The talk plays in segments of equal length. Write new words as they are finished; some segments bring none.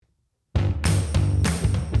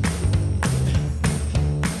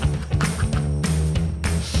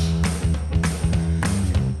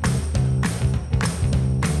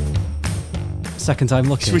second time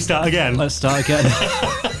lucky. Should we start again? Let's start again.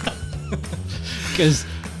 Because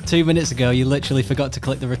 2 minutes ago, you literally forgot to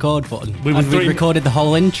click the record button. We recorded the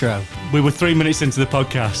whole intro. We were 3 minutes into the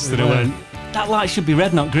podcast and I went, that light should be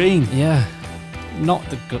red, not green. Yeah. Not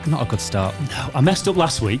a good start. No, I messed up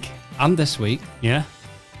last week. And this week. Yeah.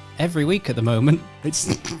 Every week at the moment.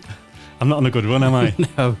 I'm not on a good run, am I?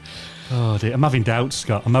 No. Oh dear, I'm having doubts,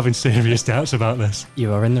 Scott. I'm having serious doubts about this.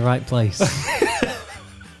 You are in the right place.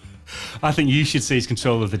 I think you should seize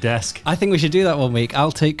control of the desk. I think we should do that one week.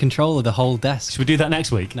 I'll take control of the whole desk. Should we do that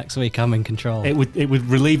next week? Next week, I'm in control. It would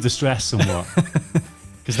relieve the stress somewhat.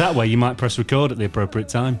 Because that way you might press record at the appropriate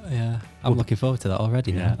time. Yeah, I'm looking forward to that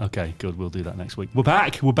already now. Yeah, okay, good. We'll do that next week. We're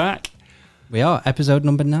back. We are, episode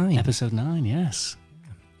number 9. Episode 9, yes.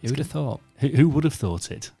 Who would have thought? Who would have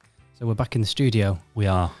thought it? So we're back in the studio. We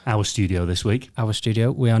are. Our studio this week. Our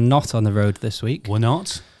studio. We are not on the road this week. We're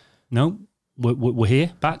not. No. We're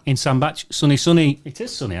here, back in Sandbach. Sunny. It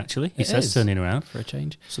is sunny, actually. It says turning around. For a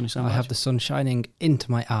change. Sunny Sandbach. I have the sun shining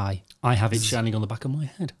into my eye. I have it shining on the back of my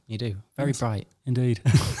head. You do. Very bright. Indeed.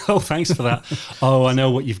 Oh, thanks for that. Oh, I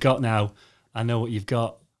know what you've got now.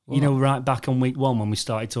 What? You know, right back on week 1 when we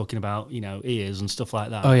started talking about, ears and stuff like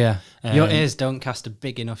that. Oh, yeah. Your ears don't cast a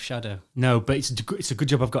big enough shadow. No, but it's a good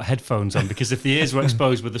job I've got headphones on, because if the ears were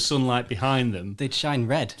exposed with the sunlight behind them... They'd shine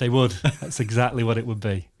red. They would. That's exactly what it would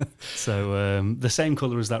be. So, the same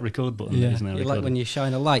colour as that record button. Yeah. Isn't it? Like when you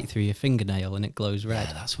shine a light through your fingernail and it glows red.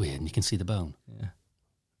 Yeah, that's weird. And you can see the bone. Yeah.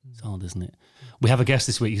 It's odd, isn't it? We have a guest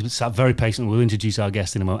this week. He's sat very patient. We'll introduce our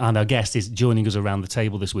guest in a moment. And our guest is joining us around the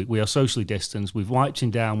table this week. We are socially distanced. We've wiped him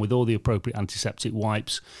down with all the appropriate antiseptic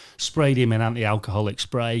wipes, sprayed him in anti-alcoholic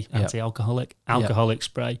spray, alcoholic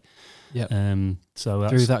spray. Yeah. So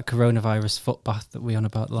through that coronavirus foot bath that we on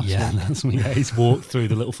about last week. That's me. Yeah, he's walked through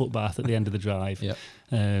the little foot bath at the end of the drive. Yeah.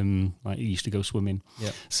 Like he used to go swimming. Yeah.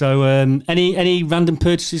 So any random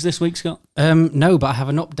purchases this week, Scott? No, but I have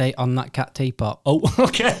an update on that cat teapot. Oh,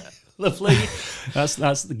 okay. Lovely.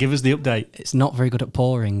 That's give us the update. It's not very good at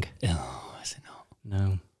pouring. Oh, is it not?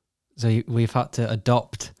 No. So we've had to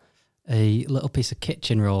adopt a little piece of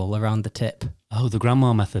kitchen roll around the tip. Oh, the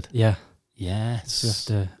grandma method. Yeah. Yes. So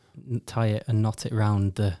we have to tie it and knot it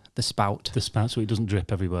around the spout. The spout so it doesn't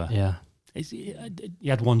drip everywhere. Yeah. He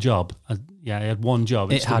had one job. He had one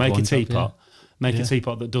job. It's to make a teapot. Make a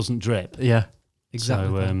teapot that doesn't drip. Yeah.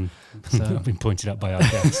 Exactly. So I've been pointed out by our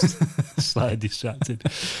guest. Slightly distracted.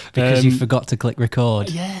 Because you forgot to click record.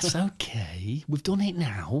 Yes, okay. We've done it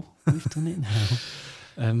now.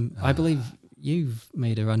 I believe you've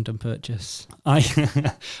made a random purchase. I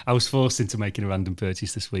was forced into making a random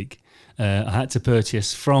purchase this week. I had to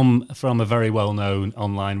purchase from a very well-known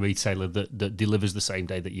online retailer that delivers the same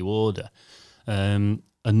day that you order.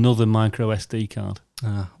 Another micro SD card.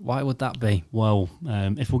 Why would that be? Well,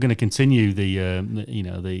 if we're going to continue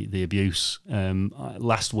the abuse,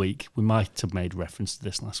 last week we might have made reference to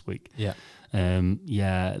this last week. Yeah.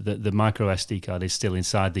 The micro SD card is still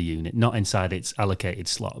inside the unit, not inside its allocated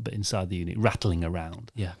slot, but inside the unit, rattling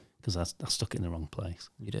around. Yeah. Because I stuck it in the wrong place.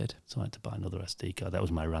 You did. So I had to buy another SD card. That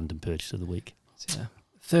was my random purchase of the week. So, yeah.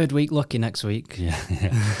 3rd week lucky next week. Yeah.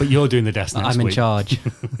 But you're doing the desk next week. I'm in charge.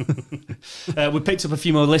 We picked up a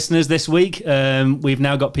few more listeners this week. We've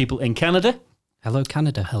now got people in Canada. Hello,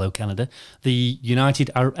 Canada. Hello, Canada. The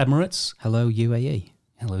United Arab Emirates. Hello, UAE.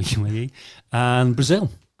 Hello, UAE. And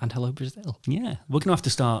Brazil. And hello, Brazil. Yeah. We're going to have to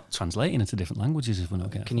start translating into different languages if we're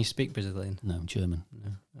not careful. Can you speak Brazilian? No, German.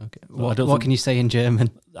 No. Okay. What can you say in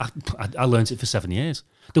German? I learnt it for 7 years.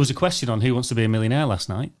 There was a question on Who Wants to Be a Millionaire last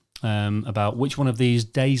night about which one of these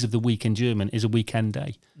days of the week in German is a weekend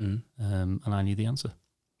day. And I knew the answer.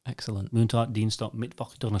 Excellent. Montag, Dienstag,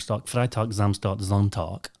 Mittwoch, Donnerstag, Freitag, Samstag,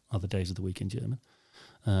 Sonntag are the days of the week in German.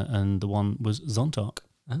 And the one was Sonntag.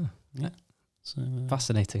 Oh. Yeah. So,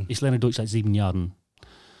 fascinating. Ich lerne Deutsch seit 7 Jahren.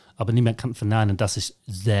 Aber niemand kann verneinen, dass ich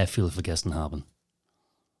sehr viel vergessen habe.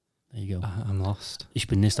 There you go. I'm lost. Ich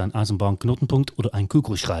bin nicht ein Eisenbahnknotenpunkt oder ein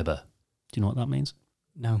Kugelschreiber. Do you know what that means?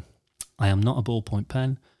 No. I am not a ballpoint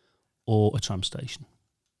pen or a tram station.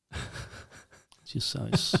 Just so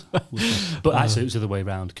it's... But actually, it was the other way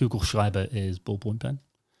around. Kugelschreiber is ballpoint pen.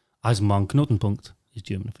 Eisenbahnknotenpunkt is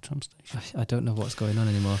German for tram station. I don't know what's going on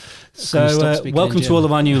anymore. So, welcome to all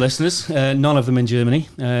of our new listeners. None of them in Germany.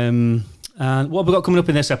 And what have we got coming up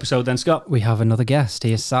in this episode then, Scott? We have another guest.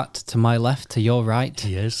 He is sat to my left, to your right.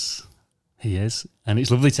 He is. And it's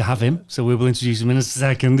lovely to have him. So we will introduce him in a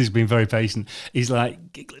second. He's been very patient. He's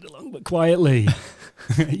like giggling along, but quietly.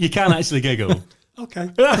 You can't actually giggle. Okay.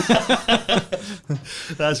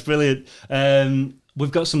 That's brilliant. We've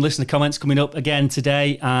got some listener comments coming up again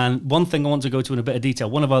today, and one thing I want to go to in a bit of detail.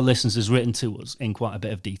 One of our listeners has written to us in quite a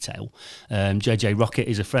bit of detail. JJ Rocket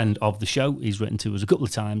is a friend of the show. He's written to us a couple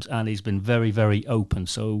of times, and he's been very, very open.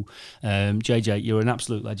 So, JJ, you're an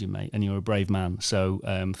absolute legend, mate, and you're a brave man. So,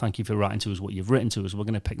 thank you for writing to us what you've written to us. We're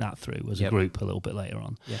going to pick that through as a group a little bit later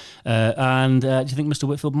on. Yeah. And do you think Mr.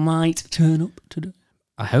 Whitfield might turn up today?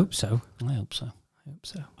 I hope so. I hope so.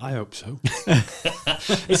 I hope so.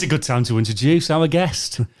 It's a good time to introduce our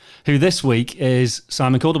guest, who this week is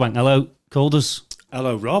Simon Calderbank. Hello, Calders.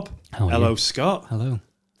 Hello, Rob. How are Hello, you? Scott. Hello.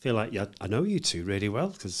 I feel like I know you two really well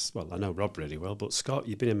because, well, I know Rob really well, but Scott,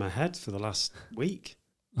 you've been in my head for the last week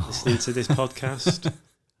listening to this podcast.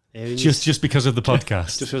 Just because of the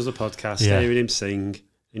podcast. Just because of the podcast, Yeah. hearing him sing,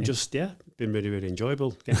 and just, been really, really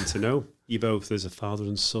enjoyable getting to know you both as a father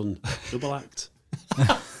and son double act.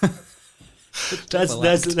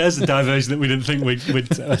 There's a diversion that we didn't think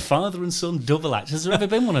we'd a father and son double act. Has there ever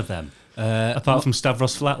been one of them? Apart from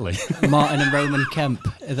Stavros Flatley. Martin and Roman Kemp.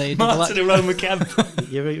 Are they a double Martin act? and Roman Kemp.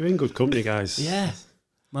 You're in good company, guys. Yeah.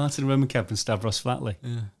 Martin and Roman Kemp and Stavros Flatley.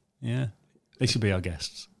 Yeah. They should be our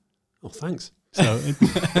guests. Oh, thanks. So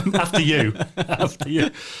after you.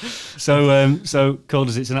 So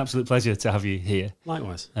Calders, it's an absolute pleasure to have you here.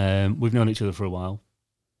 Likewise. We've known each other for a while.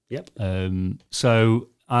 Yep. So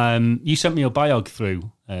you sent me your biog through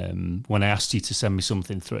when I asked you to send me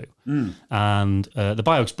something through. And the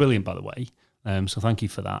biog's brilliant, by the way. So thank you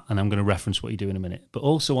for that. And I'm going to reference what you do in a minute. But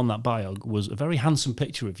also on that biog was a very handsome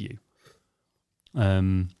picture of you.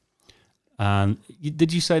 And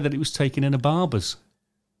did you say that it was taken in a barber's?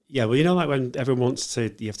 Yeah, well, like when everyone wants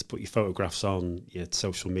to, you have to put your photographs on your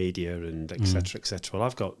social media and et cetera. Well,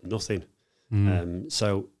 I've got nothing.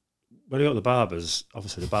 So when I got the barbers,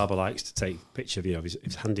 obviously the barber likes to take a picture of, of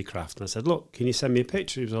his handicraft. And I said, look, can you send me a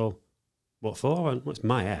picture? He was all, what for? I went, well, it's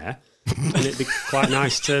my hair. And it'd be quite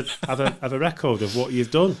nice to have a record of what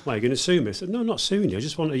you've done. Like, you're going to sue me? I said, no, I'm not suing you. I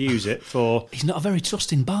just want to use it for... He's not a very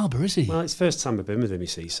trusting barber, is he? Well, it's the first time I've been with him, you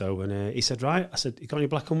see. So when he said, right, I said, you got any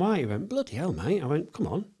black and white? He went, bloody hell, mate. I went, come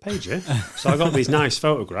on, paid you. So I got these nice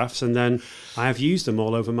photographs, and then I have used them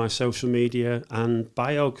all over my social media and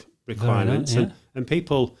biog requirements. Right, yeah. And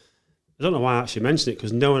people... I don't know why I actually mentioned it,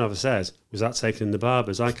 because no one ever says, was that taken in the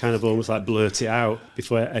barbers? I kind of almost like blurt it out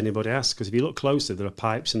before anybody asks, because if you look closer, there are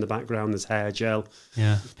pipes in the background, there's hair gel.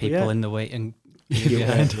 Yeah. People in the waiting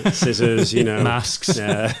behind. Scissors, masks,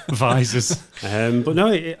 visors. But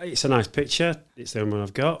no, it's a nice picture. It's the only one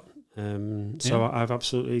I've got. So I've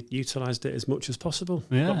absolutely utilised it as much as possible.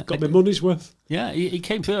 Yeah. Got my money's worth. Yeah, he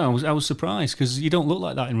came through. I was surprised because you don't look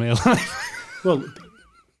like that in real life. Well,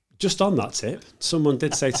 just on that tip, someone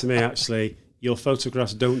did say to me, actually, your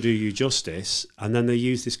photographs don't do you justice. And then they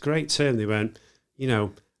used this great term. They went,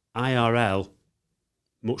 IRL,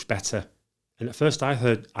 much better. And at first I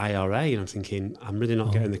heard IRA, and I'm thinking, I'm really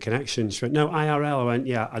not getting the connection. She went, no, IRL. I went,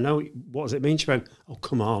 yeah, I know. What does it mean? She went, oh,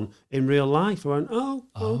 come on. In real life? I went, oh,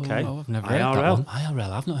 okay. I've never heard that IRL. one.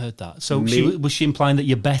 IRL, I've not heard that. So was she implying that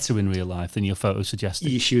you're better in real life than your photo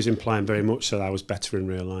suggested? She was implying very much so that I was better in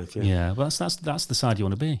real life. Yeah, Yeah, well, that's the side you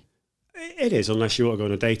want to be. It is, unless you want to go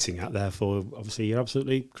on a dating app. Therefore, obviously, you're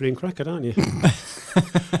absolutely green crackered, aren't you?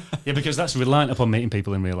 Yeah, because that's reliant upon meeting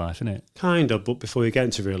people in real life, isn't it? Kind of, but before you get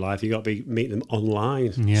into real life, you got to be meeting them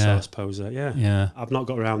online. Yeah. So I suppose, Yeah. I've not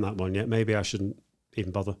got around that one yet. Maybe I shouldn't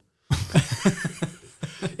even bother.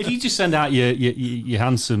 If you just send out your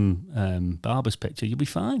handsome barber's picture, you'll be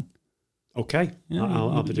fine. Okay, Yeah,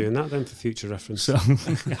 I'll be doing that then for future reference. So,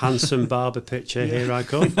 Handsome barber picture, here I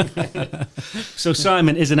come. so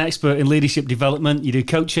Simon is an expert in leadership development. You do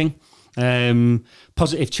coaching,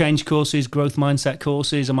 positive change courses, growth mindset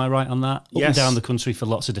courses. Am I right on that? Up and Yes. down the country for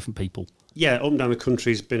lots of different people. Yeah, up and down the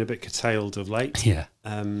country's been a bit curtailed of late. Yeah.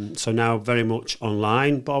 So now very much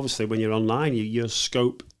online. But obviously when you're online, your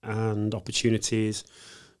scope and opportunity is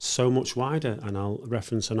so much wider. And I'll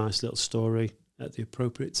reference a nice little story at the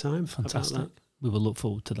appropriate time. Fantastic. About We will look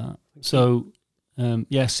forward to that. So,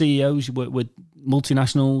 CEOs, you work with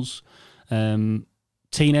multinationals,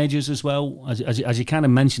 teenagers as well, as you kind of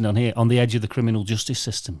mentioned on here, on the edge of the criminal justice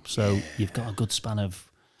system. So you've got a good span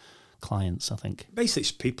of clients, I think. that. Basically,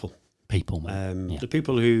 it's people. People, man. Yeah. The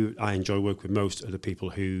people who I enjoy working with most are the people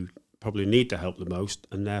who probably need the help the most,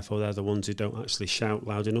 and therefore they're the ones who don't actually shout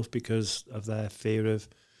loud enough because of their fear of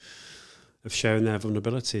sharing their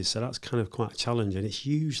vulnerabilities. So that's kind of quite challenging. It's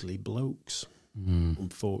usually blokes,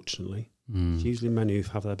 unfortunately. It's usually men who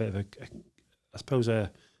have a bit of I suppose, not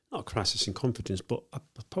a crisis in confidence, but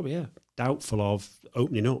probably doubtful of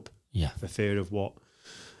opening up Yeah. for fear of what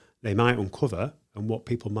they might uncover and what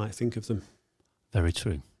people might think of them. Very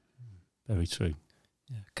true. Very true.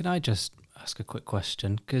 Yeah. Can I just ask a quick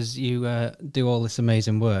question? Because you do all this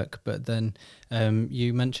amazing work, but then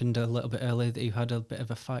you mentioned a little bit earlier that you had a bit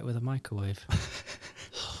of a fight with a microwave.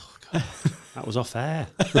 Oh, God. That was off air.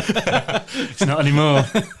 It's not anymore.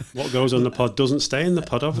 What goes on the pod doesn't stay in the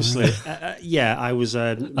pod, obviously. Yeah, I was...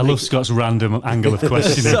 I love Scott's random angle of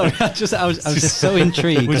questioning. Sorry, I was just so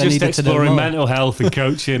intrigued. We're I just needed to know exploring more. mental health and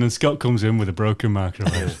coaching, and Scott comes in with a broken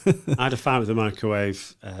microwave. I had a fight with the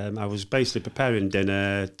microwave. I was basically preparing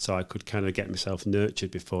dinner so I could kind of get myself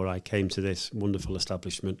nurtured before I came to this wonderful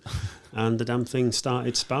establishment. And the damn thing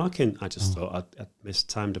started sparking. I just thought I'd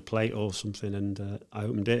mistimed a plate or something, and I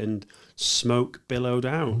opened it and smoke billowed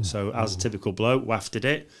out. So as a typical bloke, wafted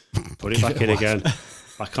it, put it back in again,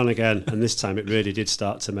 back on again. And this time it really did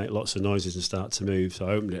start to make lots of noises and start to move. So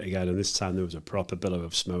I opened it again, and this time there was a proper billow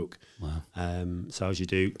of smoke. Wow. So as you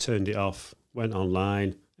do, turned it off, went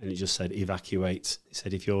online, and it just said evacuate. It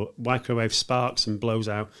said if your microwave sparks and blows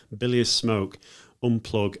out bilious smoke,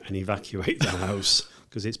 unplug and evacuate the house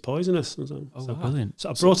because it's poisonous. Brilliant. So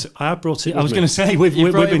I brought it. I was going to say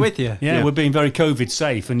You brought been, it with you? Yeah, we've been very COVID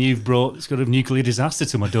safe, and you've brought sort of nuclear disaster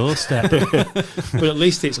to my doorstep. But at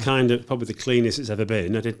least it's kind of probably the cleanest it's ever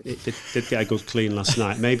been. It did get a good clean last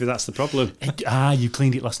night. Maybe that's the problem. You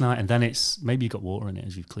cleaned it last night, and then maybe you got water in it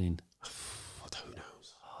as you've cleaned. Who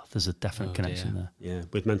knows? There's a definite connection there. Yeah,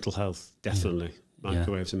 with mental health, definitely.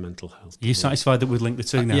 Microwaves and mental health. Are you satisfied that we've linked the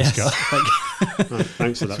two now, yes. Scott? Right,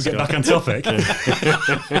 thanks for that, Get Scott. back on topic.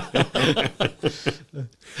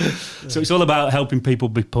 So it's all about helping people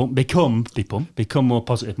become more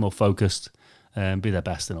positive, more focused, be their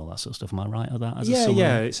best, and all that sort of stuff. Am I right on that? As a summary?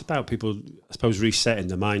 Yeah. It's about people, I suppose, resetting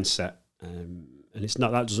the mindset, and it's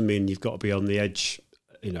not. That doesn't mean you've got to be on the edge,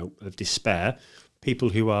 of despair. People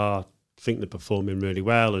who think they're performing really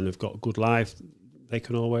well and have got a good life, they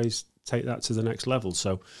can always take that to the next level.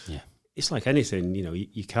 So it's like anything,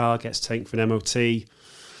 your car gets taken for an MOT.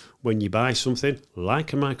 When you buy something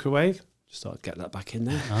like a microwave, just thought I'd get that back in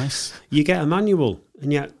there. Nice. You get a manual,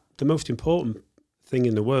 and yet the most important thing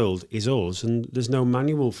in the world is us, and there's no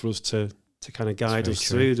manual for us to kind of guide us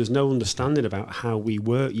through. There's no understanding about how we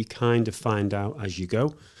work. You kind of find out as you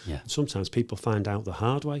go. Yeah. Sometimes people find out the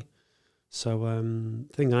hard way. So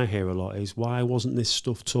thing I hear a lot is, why wasn't this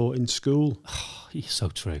stuff taught in school? You're so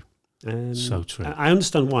true. So true. I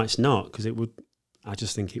understand why it's not, because I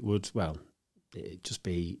just think it would, it'd just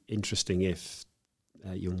be interesting if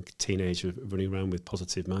young teenagers running around with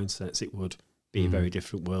positive mindsets. It would be a very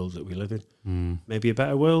different world that we live in. Maybe a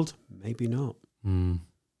better world, maybe not.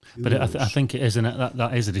 But I think it is, and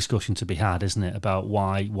that is a discussion to be had, isn't it? About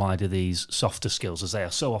why do these softer skills, as they are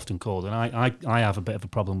so often called, and I have a bit of a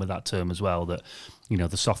problem with that term as well. That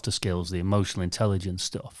the softer skills, the emotional intelligence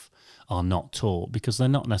stuff, are not taught because they're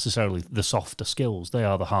not necessarily the softer skills. They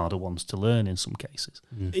are the harder ones to learn in some cases.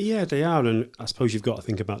 Yeah, they are, and I suppose you've got to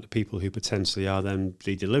think about the people who potentially are then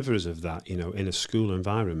the deliverers of that. In a school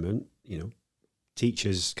environment,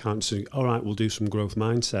 teachers can't say, all right, we'll do some growth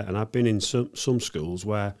mindset. And I've been in some schools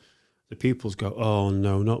where the pupils go, oh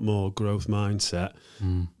no, not more growth mindset.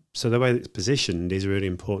 So the way it's positioned is really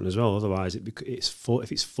important as well. Otherwise,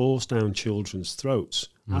 if it's forced down children's throats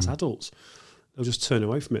as adults, they'll just turn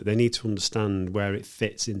away from it. They need to understand where it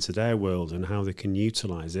fits into their world and how they can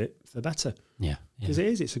utilise it for better. Yeah, Because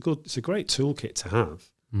it's a great toolkit to have.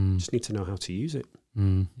 You just need to know how to use it.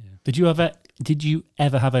 Did you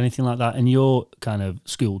ever have anything like that in your kind of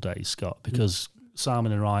school days, Scott? Because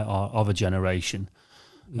Simon and I are of a generation.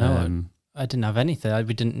 No, I didn't have anything.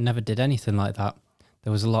 We never did anything like that.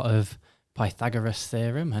 There was a lot of Pythagoras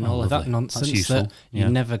theorem and all of that nonsense that you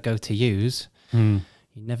never go to use. You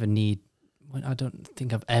never need. I don't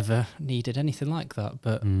think I've ever needed anything like that.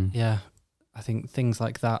 But I think things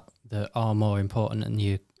like that are more important and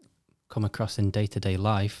you come across in day-to-day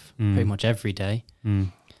life pretty much every day.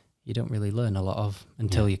 You don't really learn a lot of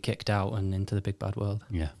until you're kicked out and into the big bad world.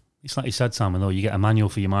 Yeah. It's like you said, Simon, though, you get a manual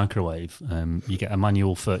for your microwave. You get a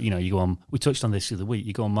manual for, you go on, we touched on this the other week,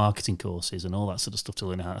 you go on marketing courses and all that sort of stuff to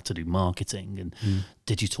learn how to do marketing and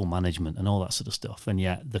digital management and all that sort of stuff. And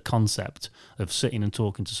yet the concept of sitting and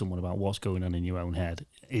talking to someone about what's going on in your own head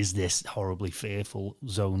is this horribly fearful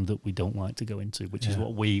zone that we don't like to go into, which is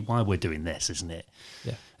why we're doing this, isn't it?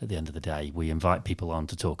 Yeah. At the end of the day, we invite people on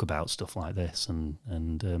to talk about stuff like this and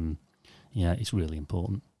it's really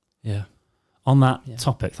important. Yeah. On that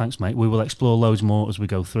topic, thanks, mate. We will explore loads more as we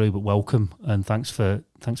go through, but welcome and thanks for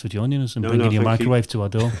thanks for joining us and bringing your microwave to our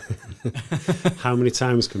door. How many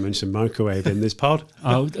times can we mention microwave in this pod?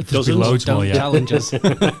 Oh, there'll be loads more, yeah. Challenges.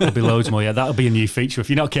 There'll be loads more, yeah. That'll be a new feature. If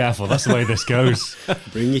you're not careful, that's the way this goes.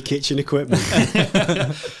 Bring your kitchen equipment.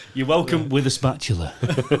 You're welcome with a spatula.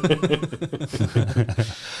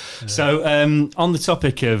 So, on the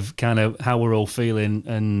topic of kind of how we're all feeling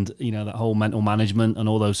and, you know, that whole mental management and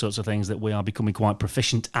all those sorts of things that we are becoming quite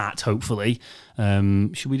proficient at, hopefully,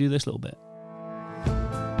 should we do this little bit?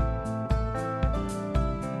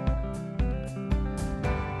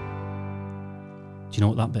 Do you know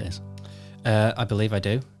what that bit is? I believe I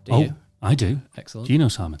do. Do you? I do. Excellent. Do you know,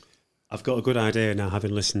 Simon? I've got a good idea now,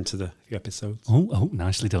 having listened to the few episodes. Oh,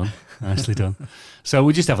 nicely done. Nicely done. So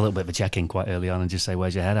we'll just have a little bit of a check-in quite early on and just say,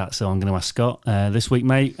 where's your head at? So I'm going to ask Scott, this week,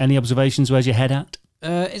 mate, any observations? Where's your head at?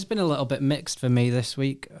 It's been a little bit mixed for me this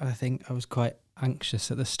week. I think I was quite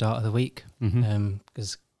anxious at the start of the week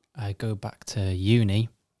because I go back to uni,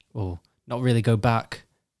 or not really go back.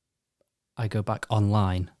 I go back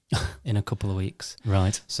online in a couple of weeks.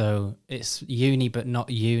 Right. So it's uni, but not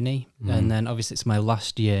uni. And then obviously it's my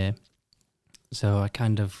last year. So I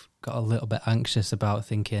kind of got a little bit anxious about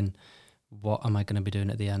thinking, what am I going to be doing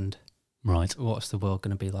at the end? Right. What's the world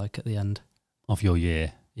going to be like at the end of your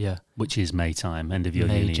year? Yeah. Which is May time, end of your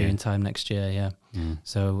uni June year. time next year, yeah.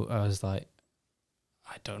 So I was like,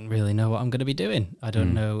 I don't really know what I'm going to be doing. I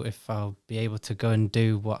don't know if I'll be able to go and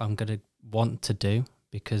do what I'm going to want to do,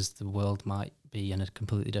 because the world might be in a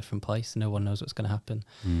completely different place. No one knows what's going to happen.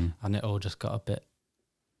 And it all just got a bit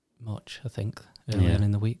much, I think, early on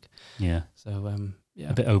in the week. Yeah. So,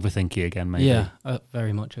 a bit overthinky again, maybe. Yeah,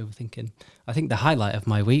 very much overthinking. I think the highlight of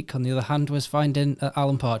my week, on the other hand, was finding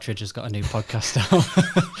Alan Partridge has got a new podcast out.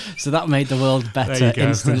 So that made the world better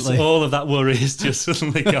instantly. All of that worry is just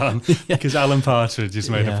suddenly gone because Alan Partridge has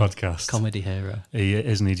made a podcast. Comedy hero.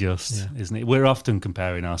 Isn't he just? Isn't he? We're often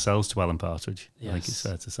comparing ourselves to Alan Partridge. Yes. I think it's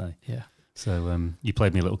fair to say. Yeah. So you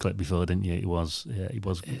played me a little clip before, didn't you? He was.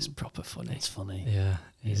 It's proper funny. It's funny. Yeah,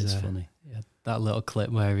 it's funny. Yeah, that little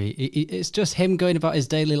clip where it's just him going about his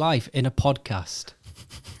daily life in a podcast.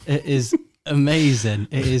 It is amazing.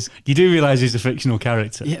 It is. You do realise he's a fictional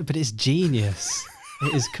character. Yeah, but it's genius.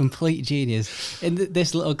 It is complete genius. In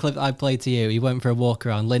this little clip that I played to you, he went for a walk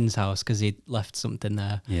around Lynn's house because he'd left something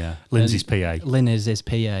there. Yeah, Lynn's his PA. Lynn is his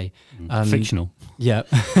PA. Fictional. Yeah.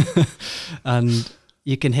 And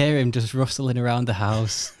you can hear him just rustling around the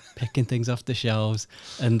house, picking things off the shelves,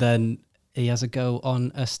 and then he has a go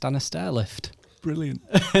on a Stannah stair lift. Brilliant.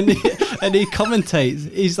 and he commentates.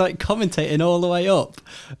 He's like commentating all the way up,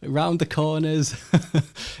 around the corners.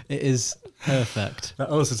 It is perfect. That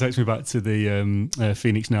also takes me back to the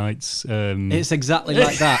Phoenix Nights. It's exactly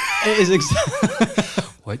like that. It is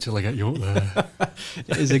Wait till I get you up there.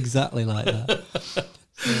 It is exactly like that.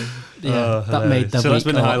 That made the week. So that's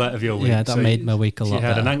been the highlight of your week. Yeah, that made my week a lot better.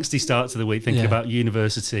 You had an angsty start to the week, thinking about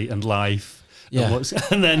university and life. Yeah.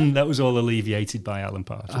 And then that was all alleviated by Alan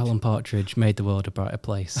Partridge. Alan Partridge made the world a brighter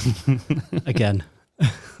place. Again.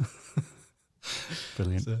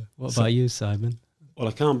 Brilliant. What about you, Simon? Well,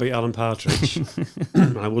 I can't beat Alan Partridge.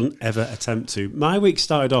 I wouldn't ever attempt to. My week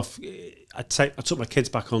started off, I took my kids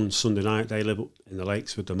back on Sunday night. They live up in the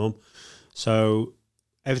lakes with their mum. So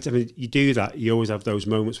every time you do that, you always have those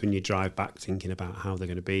moments when you drive back thinking about how they're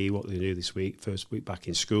going to be, what they're going to do this week, first week back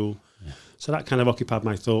in school. Yeah. So that kind of occupied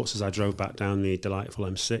my thoughts as I drove back down the delightful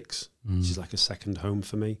M6, which is like a second home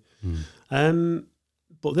for me.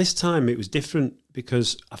 But this time it was different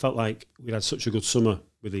because I felt like we'd had such a good summer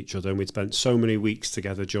with each other and we'd spent so many weeks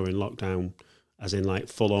together during lockdown, as in like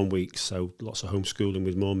full-on weeks, so lots of homeschooling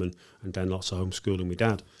with mum and then lots of homeschooling with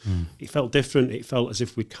dad. It felt different. It felt as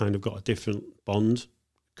if we'd kind of got a different bond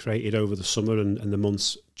created over the summer and the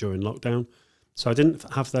months during lockdown. So I didn't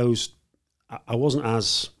have those, I wasn't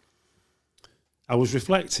as, I was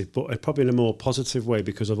reflective, but probably in a more positive way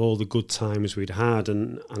because of all the good times we'd had.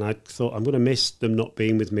 And I thought, I'm going to miss them not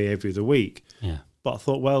being with me every other week. Yeah. But I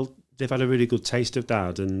thought, well, they've had a really good taste of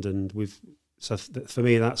dad. And for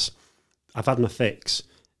me, I've had my fix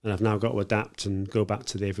and I've now got to adapt and go back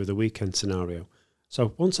to the every other weekend scenario.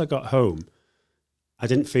 So once I got home, I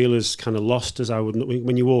didn't feel as kind of lost as I would.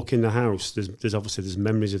 When you walk in the house, there's obviously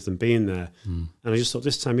memories of them being there. And I just thought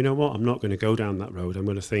this time, you know what? I'm not going to go down that road. I'm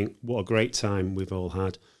going to think, what a great time we've all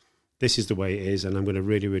had. This is the way it is. And I'm going to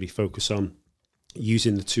really, really focus on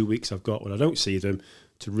using the 2 weeks I've got when I don't see them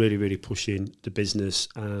to really, really push in the business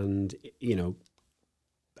and, you know,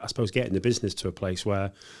 I suppose getting the business to a place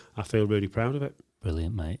where I feel really proud of it.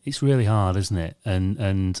 Brilliant, mate. It's really hard, isn't it?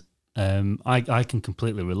 And I can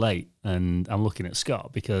completely relate, and I'm looking at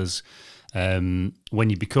Scott because when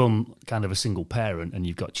you become kind of a single parent and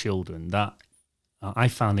you've got children, that I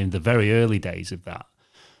found in the very early days of that,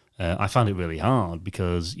 I found it really hard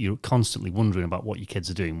because you're constantly wondering about what your kids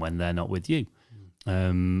are doing when they're not with you.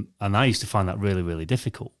 And I used to find that really, really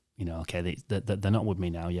difficult. Okay, they're not with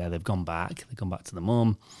me now. Yeah, they've gone back. They've gone back to the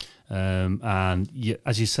mum. And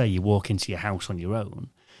as you say, you walk into your house on your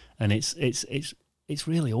own, and it's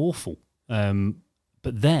really awful.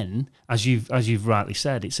 But then, as you've rightly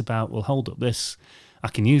said, it's about, well, hold up, I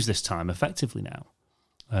can use this time effectively now.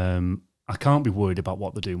 I can't be worried about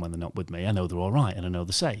what they're doing when they're not with me. I know they're all right, and I know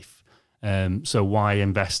they're safe. So why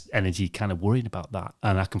invest energy kind of worrying about that?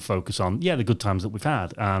 And I can focus on the good times that we've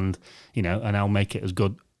had, and and I'll make it as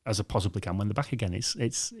good as I possibly can when they're back again.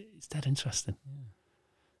 It's dead interesting.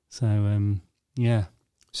 Yeah.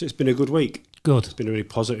 So So it's been a good week. Good. It's been a really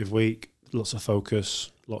positive week. Lots of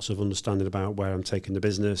focus, lots of understanding about where I'm taking the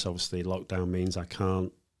business. Obviously, lockdown means I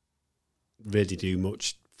can't really do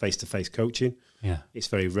much face-to-face coaching. Yeah, it's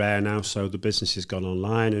very rare now, so the business has gone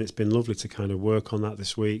online, and it's been lovely to kind of work on that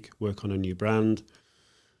this week, work on a new brand,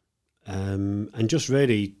 and just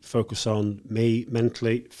really focus on me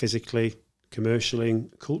mentally, physically, commercially,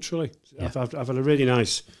 culturally. Yeah. I've had a really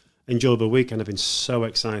nice, enjoyable week, and I've been so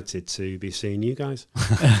excited to be seeing you guys.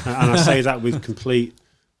 And I say that with complete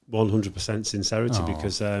 100% sincerity,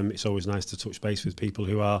 because it's always nice to touch base with people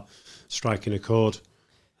who are striking a chord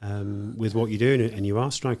with what you're doing, and you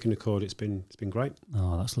are striking a chord. It's been great.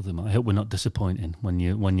 Oh, that's lovely, Matt. I hope we're not disappointing when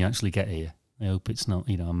you actually get here. I hope it's not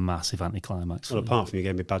a massive anticlimax. Well, apart from you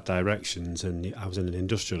gave me bad directions, and I was in an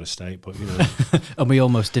industrial estate, but and we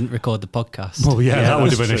almost didn't record the podcast. Well, that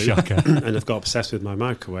would have been a shocker. And I've got obsessed with my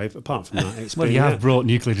microwave. Apart from that, it's you have brought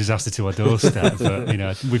nuclear disaster to our doorstep.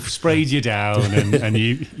 But we've sprayed you down, and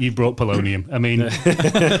you brought polonium. I mean,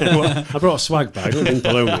 I brought a swag bag. I didn't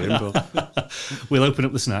polonium, but we'll open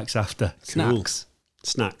up the snacks after. Snacks. Cool.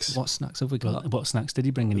 Snacks. What snacks have we got? What snacks did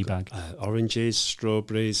he bring in your bag? Oranges,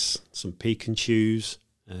 strawberries, some pecan chews.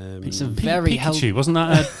 It's a very Pikachu, wasn't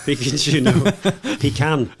that? Pecan chew, no.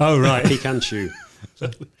 Pecan. Oh, right. Pecan chew.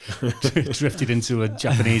 Drifted into a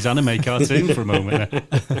Japanese anime cartoon for a moment there.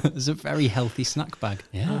 It's a very healthy snack bag.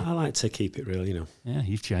 Yeah, I like to keep it real, Yeah,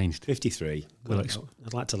 you've changed. 53. Well,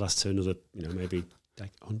 I'd like to last to another, maybe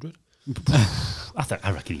 100.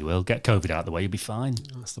 I reckon you will. Get COVID out of the way, you'll be fine.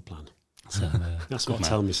 That's the plan. So, that's what I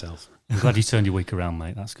tell myself. I'm glad you turned your week around,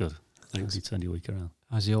 mate. That's good. Thanks. You turned your week around.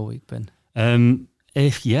 How's your week been? I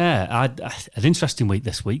had an interesting week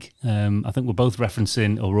this week. I think we're both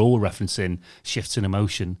referencing, or we're all referencing, shifts in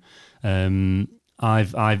emotion. I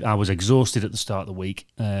was exhausted at the start of the week.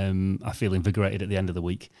 I feel invigorated at the end of the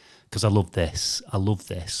week because I love this. I love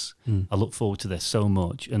this. I look forward to this so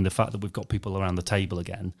much. And the fact that we've got people around the table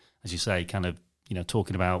again, as you say, kind of,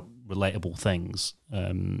 talking about relatable things.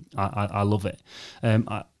 I love it.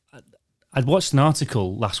 I'd watched an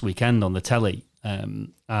article last weekend on the telly,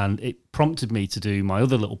 and it prompted me to do my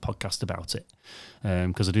other little podcast about it,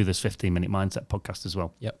 because I do this 15-minute mindset podcast as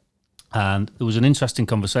well. Yep. And there was an interesting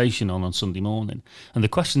conversation on Sunday morning, and the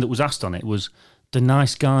question that was asked on it was, do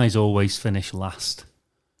nice guys always finish last?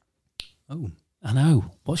 Oh, I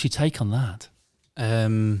know. What's your take on that?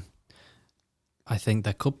 I think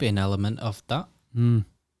there could be an element of that.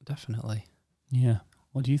 Definitely. Yeah.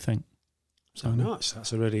 What do you think? So nice.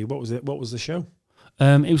 That's already. What was it? What was the show?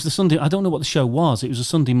 It was the Sunday. I don't know what the show was. It was a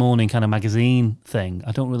Sunday morning kind of magazine thing.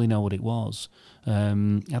 I don't really know what it was.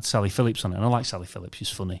 It had Sally Phillips on it, and I like Sally Phillips. She's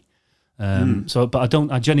funny. But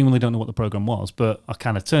I genuinely don't know what the program was. But I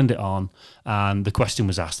kind of turned it on, and the question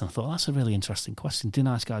was asked, and I thought, that's a really interesting question. Do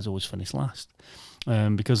nice guys always finish last?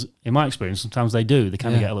 Because in my experience, sometimes they do. They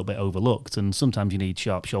kind of get a little bit overlooked, and sometimes you need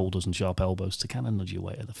sharp shoulders and sharp elbows to kind of nudge your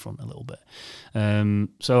way to the front a little bit.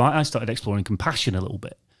 So I started exploring compassion a little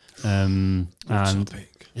bit. And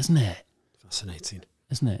topic. Isn't it fascinating?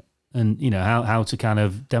 Isn't it? And how to kind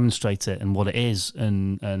of demonstrate it and what it is,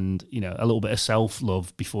 and a little bit of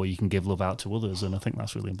self-love before you can give love out to others. And I think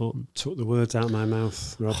that's really important. Took the words out of my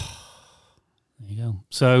mouth, Rob. There you go.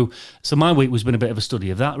 So my week has been a bit of a study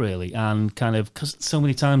of that, really, and kind of, because so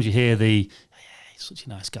many times you hear hey, he's such a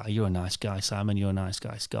nice guy. You're a nice guy, Simon. You're a nice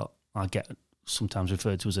guy, Scott. I get sometimes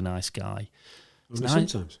referred to as a nice guy.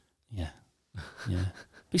 Sometimes. Yeah. But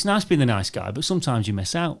it's nice being the nice guy, but sometimes you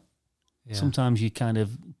miss out. Yeah. Sometimes you kind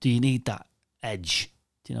of, do you need that edge?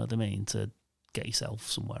 Do you know what I mean? To get yourself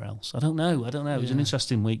somewhere else. I don't know. It was an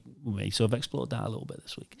interesting week with me, so I've explored that a little bit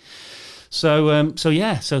this week. So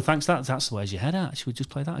thanks. That's the Where's Your Head At. Should we just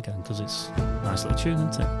play that again? Because it's a nice little tune,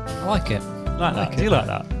 isn't it? I like it. Do you like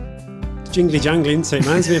that? Jingly jangly, isn't it?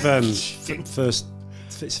 Reminds me of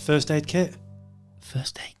first aid kit.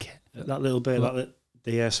 First aid kit. That little bit,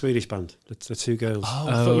 The Swedish band, the two girls. Oh,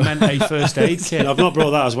 I thought you meant a first aid kit. I've not brought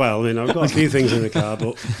that as well. I mean, I've got a few things in the car,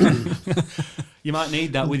 but you might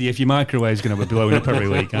need that with you if your microwave's going to be blowing up every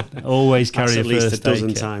week. Always carry at a least first a dozen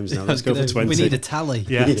aid kit. times now. Let's go for 20. We need a tally.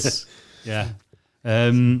 Yes. Yeah.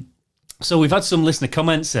 So we've had some listener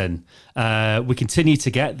comments in. We continue to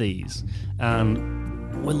get these,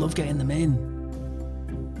 and we love getting them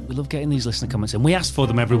in. We love getting these listener comments in. We ask for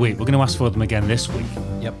them every week. We're going to ask for them again this week.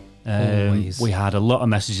 Yep. Always. We had a lot of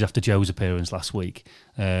messages after Joe's appearance last week.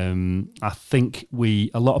 I think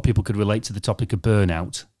a lot of people could relate to the topic of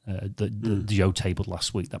burnout that Joe tabled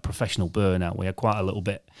last week, that professional burnout. We had quite a little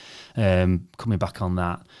bit coming back on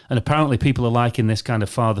that. And apparently people are liking this kind of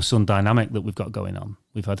father-son dynamic that we've got going on.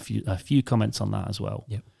 We've had a few comments on that as well.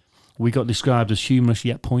 Yep. We got described as humorous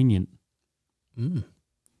yet poignant.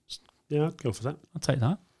 Yeah, I'd go for that. I'll take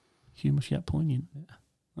that. Humorous yet poignant. Yeah.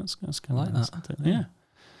 That's kind of like nice. that. Yeah.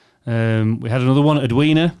 We had another one.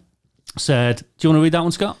 Edwina said, do you want to read that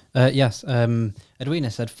one, Scott? Yes.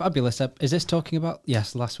 Edwina said, fabulous. Is this talking about,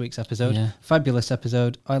 last week's episode? Yeah. Fabulous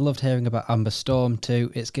episode. I loved hearing about Amber Storm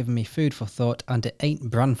too. It's given me food for thought, and it ain't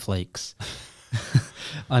bran flakes.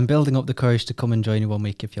 I'm building up the courage to come and join you one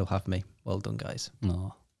week if you'll have me. Well done, guys.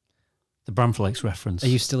 No. The bran flakes reference. Are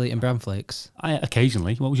you still eating bran flakes?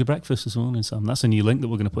 Occasionally. What was your breakfast this morning, Sam? That's a new link that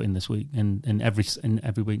we're going to put in this week, in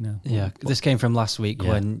every week now. Yeah, this came from last week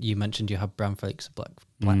when you mentioned you have bran flakes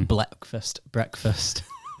breakfast.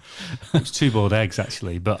 It's 2 boiled eggs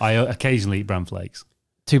actually, but I occasionally eat bran flakes.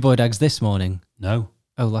 2 boiled eggs this morning? No.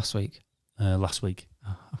 Oh, last week. Last week.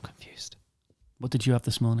 Oh, I'm confused. What did you have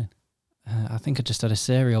this morning? I think I just had a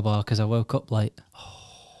cereal bar because I woke up late.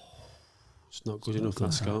 It's not good enough,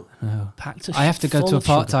 that, Scott. No. I have to go to a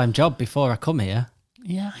part-time job before I come here.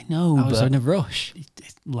 Yeah, I know. I was in a rush.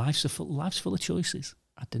 Life's full of choices.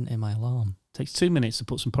 I didn't hear my alarm. It takes 2 minutes to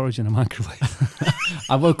put some porridge in a microwave.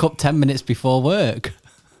 I woke up 10 minutes before work.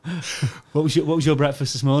 What was your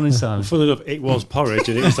breakfast this morning, Sam? Funnily enough, it was porridge,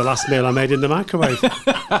 and it was the last meal I made in the microwave.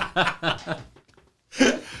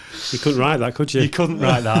 You couldn't write that, could you? You couldn't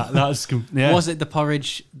write that. Yeah. Was it the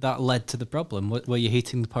porridge that led to the problem? Were you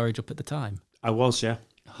heating the porridge up at the time? I was, yeah.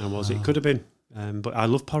 I was. It could have been. But I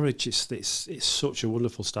love porridge. It's such a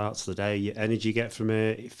wonderful start to the day. Your energy you get from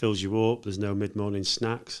it, it fills you up. There's no mid-morning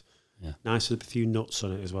snacks. Yeah. Nice with a few nuts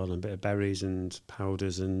on it as well, and a bit of berries and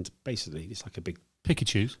powders, and basically it's like a big...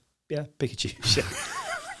 Pikachu's? Yeah, Pikachu's,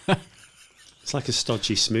 yeah. It's like a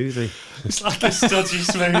stodgy smoothie. It's like a stodgy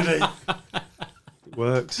smoothie. It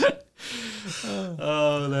works.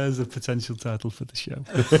 Oh, there's a potential title for the show.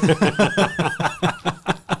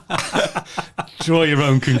 Draw your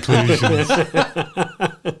own conclusions.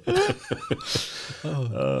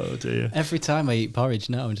 Oh dear. Every time I eat porridge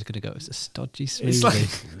now, I'm just going to go, it's a stodgy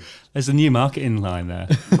smoothie. There's a new marketing line there.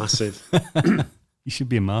 Massive. You should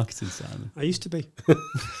be in marketing, Simon. I used to be.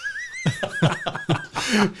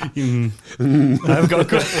 I've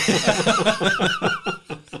got a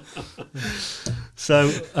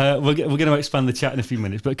So we're going to expand the chat in a few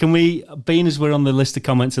minutes, but can we, being as we're on the list of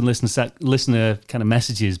comments and listener kind of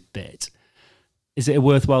messages bit, is it a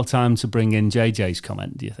worthwhile time to bring in JJ's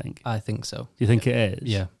comment, do you think? I think so. Do you think it is?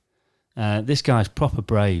 Yeah. This guy's proper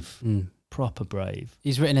brave. Proper brave.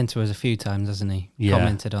 He's written into us a few times, hasn't he? Yeah.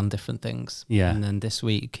 Commented on different things. Yeah. And then this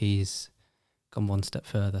week he's gone one step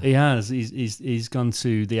further. He has. He's gone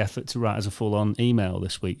to the effort to write us a full-on email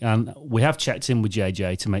this week. And we have checked in with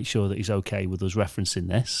JJ to make sure that he's okay with us referencing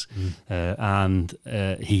this. And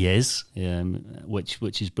he is,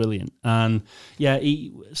 which is brilliant. And yeah,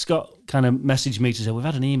 Scott kind of messaged me to say, we've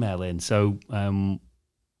had an email in. So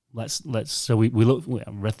so we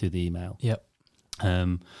read through the email. Yep.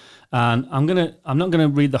 And I'm not gonna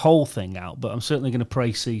read the whole thing out, but I'm certainly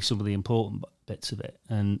gonna see some of the important bits of it,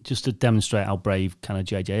 and just to demonstrate how brave kind of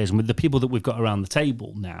JJ is. And with the people that we've got around the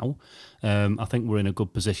table now, I think we're in a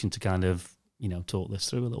good position to kind of talk this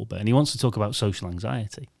through a little bit. And he wants to talk about social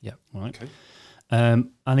anxiety. Yeah. Right. Okay.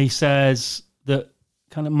 And he says that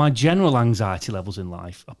kind of my general anxiety levels in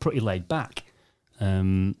life are pretty laid back.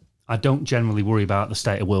 I don't generally worry about the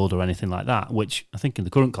state of the world or anything like that, which I think in the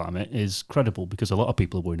current climate is credible because a lot of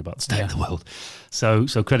people are worried about the state of the world. So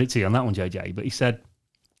credit to you on that one, JJ. But he said,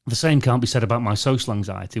 the same can't be said about my social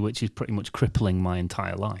anxiety, which is pretty much crippling my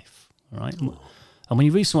entire life. All right. And when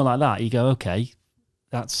you read something like that, you go, okay,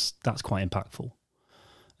 that's quite impactful.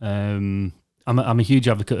 I'm a huge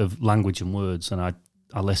advocate of language and words, and I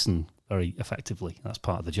listen very effectively. That's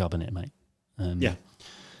part of the job, isn't it, mate? Yeah.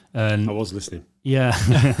 And I was listening. Yeah.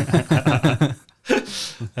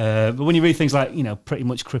 But when you read things like, pretty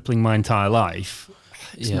much crippling my entire life,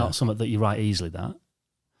 it's not something that you write easily, that.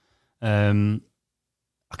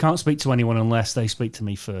 I can't speak to anyone unless they speak to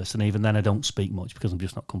me first, and even then I don't speak much because I'm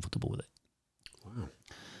just not comfortable with it.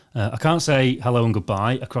 Wow. I can't say hello and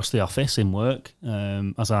goodbye across the office in work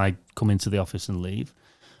as I come into the office and leave.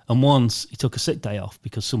 And once he took a sick day off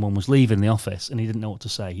because someone was leaving the office and he didn't know what to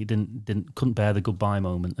say. He couldn't bear the goodbye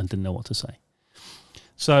moment and didn't know what to say.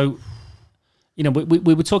 So, you know,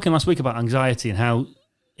 we were talking last week about anxiety and how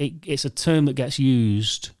it's a term that gets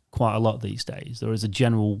used quite a lot these days. There is a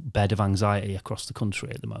general bed of anxiety across the country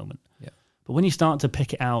at the moment. Yeah. But when you start to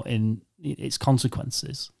pick it out in its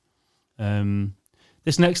consequences,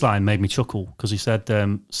 this next line made me chuckle because he said,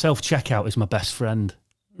 self-checkout is my best friend.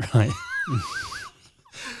 Right.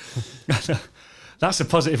 That's a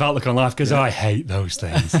positive outlook on life because I hate those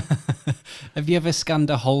things. Have you ever scanned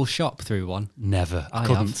a whole shop through one? Never. I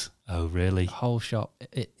couldn't. Oh, really? Whole shop.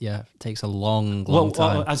 It takes a long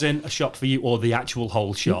time. Well, as in a shop for you or the actual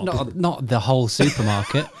whole shop? Not the whole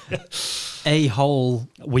supermarket. A whole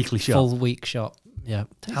weekly shop. Full week shop. Yeah.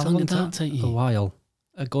 How long did that take you? A while.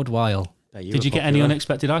 A good while. Did you get any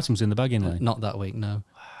unexpected items in the bag in there? Not that week, no.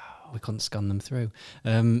 Wow. We couldn't scan them through.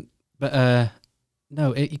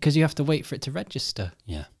 No, because you have to wait for it to register.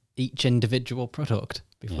 Yeah. Each individual product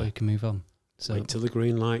before you can move on. So wait till the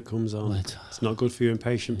green light comes on. Wait. It's not good for you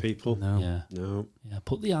impatient people. No. Yeah. No. Yeah.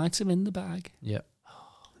 Put the item in the bag. Yeah.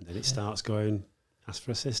 And then it starts going, ask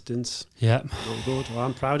for assistance. Yeah. Not good. Well,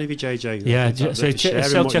 I'm proud of you, JJ. Yeah. So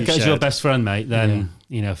self-checkout is your best friend, mate. Then,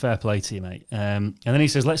 you know, fair play to you, mate. And then he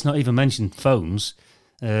says, let's not even mention phones.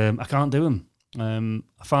 I can't do them.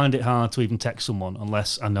 I find it hard to even text someone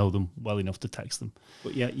unless I know them well enough to text them.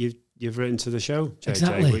 But yeah, you've written to the show, JJ,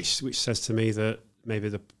 exactly. which says to me that maybe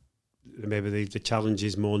the challenge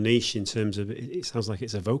is more niche in terms of it sounds like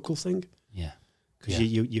it's a vocal thing. Yeah, because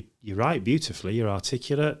you write beautifully, you're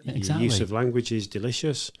articulate, your use of language is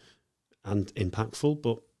delicious and impactful.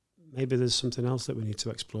 But maybe there's something else that we need to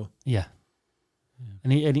explore. Yeah.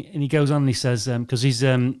 And he goes on and he says, because he's,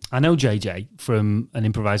 I know JJ from an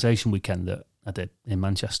improvisation weekend that I did in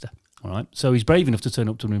Manchester, all right? So he's brave enough to turn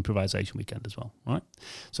up to an improvisation weekend as well, right?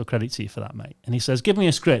 So credit to you for that, mate. And he says, give me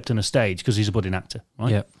a script and a stage, because he's a budding actor,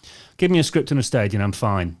 right? Yeah. Give me a script and a stage and I'm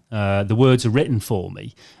fine. The words are written for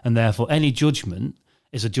me, and therefore any judgment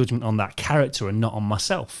is a judgment on that character and not on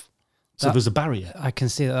myself. So there's a barrier. I can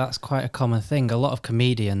see that's quite a common thing. A lot of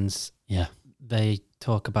comedians, they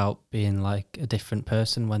talk about being like a different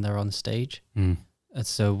person when they're on stage. And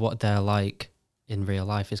so what they're like in real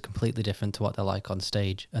life is completely different to what they're like on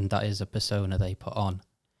stage. And that is a persona they put on.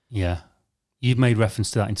 Yeah. You've made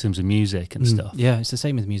reference to that in terms of music and stuff. Yeah, it's the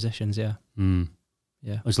same with musicians, yeah.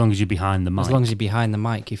 Yeah. As long as you're behind the mic. As long as you're behind the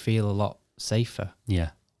mic, you feel a lot safer. Yeah.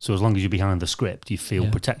 So as long as you're behind the script, you feel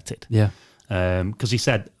protected. Yeah. Because he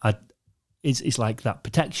said, it's like that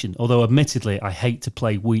protection. Although admittedly, I hate to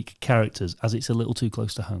play weak characters as it's a little too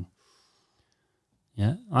close to home.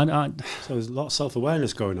 Yeah. So there's a lot of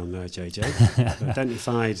self-awareness going on there, JJ.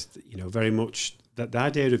 Identified, very much that the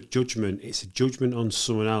idea of judgment, it's a judgment on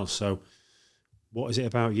someone else. So what is it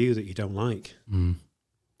about you that you don't like?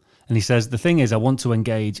 And he says, the thing is, I want to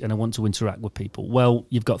engage and I want to interact with people. Well,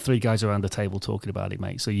 you've got 3 guys around the table talking about it,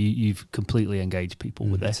 mate. So you've completely engaged people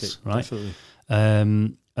with this, right? Definitely.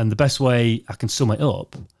 And the best way I can sum it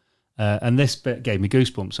up, and this bit gave me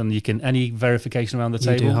goosebumps, and any verification around the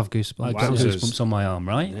table? You do have goosebumps. I've got goosebumps on my arm,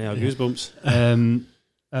 right? Yeah, goosebumps.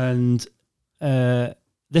 And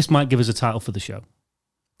this might give us a title for the show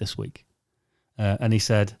this week. And he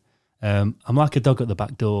said, I'm like a dog at the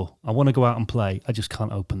back door. I want to go out and play. I just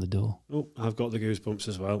can't open the door. Oh, I've got the goosebumps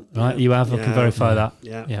as well. Right, you have? I can verify that.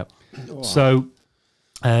 Yeah. Oh. So,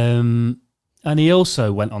 and he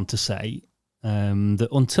also went on to say that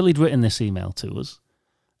until he'd written this email to us,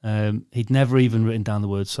 he'd never even written down the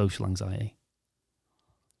word social anxiety.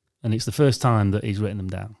 And it's the first time that he's written them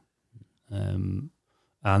down. And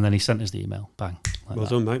then he sent us the email. Bang. Well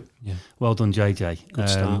done, mate. Yeah. Well done, JJ. Good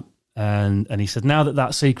start. And he said, now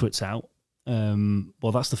that secret's out,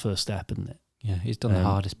 well, that's the first step, isn't it? Yeah, he's done the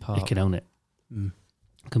hardest part. He can own it.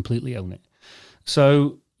 Completely own it.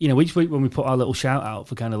 So, each week when we put our little shout out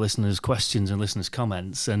for kind of listeners' questions and listeners'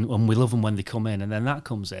 comments, and we love them when they come in, and then that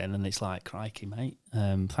comes in, and it's like, crikey, mate,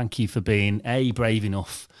 thank you for being, A, brave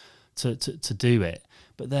enough to do it,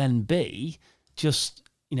 but then B, just,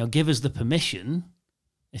 give us the permission,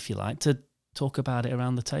 if you like, to talk about it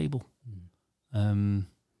around the table.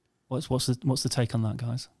 What's the take on that,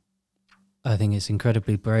 guys? I think it's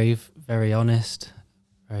incredibly brave, very honest,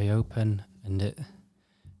 very open, and it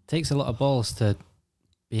takes a lot of balls to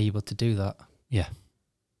be able to do that. Yeah,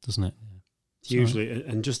 doesn't it? Yeah. Usually,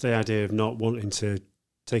 and just the idea of not wanting to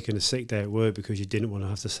taking a sick day at work because you didn't want to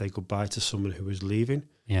have to say goodbye to someone who was leaving.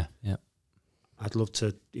 Yeah. I'd love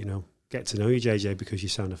to, get to know you, JJ, because you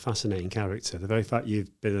sound a fascinating character. The very fact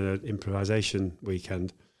you've been at an improvisation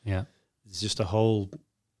weekend, there's just a whole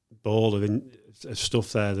ball of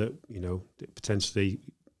stuff there that, that potentially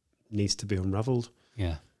needs to be unravelled.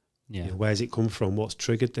 Yeah. Where's it come from? What's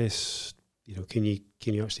triggered this? Can you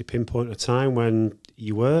actually pinpoint a time when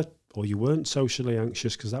you were or you weren't socially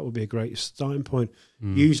anxious? Because that would be a great starting point.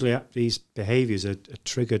 Usually these behaviours are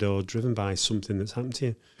triggered or driven by something that's happened to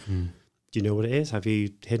you. Do you know what it is? Have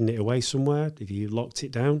you hidden it away somewhere? Have you locked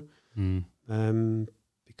it down?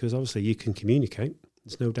 Because obviously you can communicate.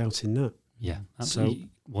 There's no doubt in that. Yeah, absolutely.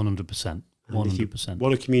 100%. 100%. If you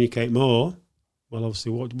want to communicate more, well,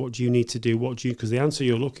 obviously, what do you need to do? Because the answer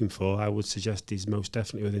you're looking for, I would suggest, is most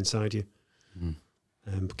definitely within inside you.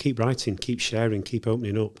 Keep writing, keep sharing, keep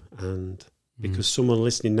opening up. And because someone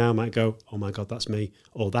listening now might go, oh my God, that's me.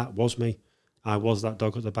 Or that was me. I was that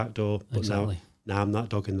dog at the back door, but now I'm that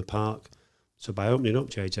dog in the park. So by opening up,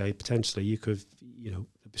 JJ, potentially you could, there'll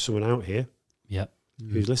be someone out here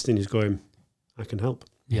who's listening who's going, I can help.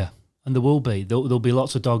 Yeah. And there will be. There'll be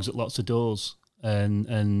lots of dogs at lots of doors.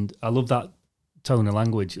 And I love that tone of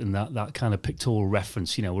language and that kind of pictorial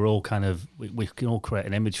reference. We're all kind of, we can all create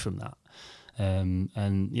an image from that.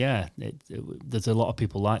 There's a lot of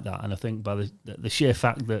people like that. And I think by the sheer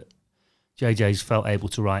fact that JJ's felt able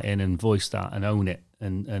to write in and voice that and own it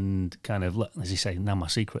and kind of, as you say, now my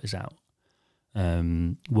secret is out,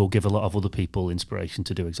 will give a lot of other people inspiration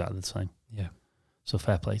to do exactly the same. Yeah. So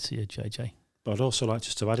fair play to you, JJ. But I'd also like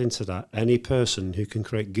just to add into that, any person who can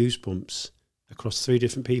create goosebumps across 3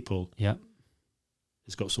 different people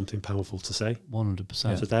has got something powerful to say.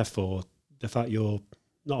 100%. So therefore, the fact you're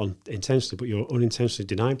not intentionally, but you're unintentionally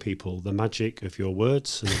denying people the magic of your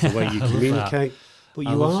words and the way you communicate. But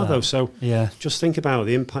you are, though. So just think about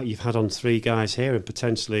the impact you've had on 3 guys here and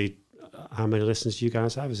potentially how many listeners do you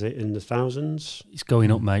guys have? Is it in the thousands? It's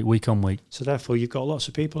going up, mate, week on week. So therefore, you've got lots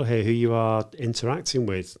of people here who you are interacting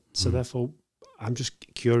with. So therefore, I'm just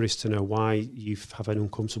curious to know why you have an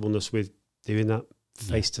uncomfortableness with doing that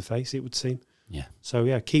face-to-face, it would seem. Yeah.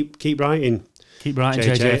 So, keep writing. Keep writing,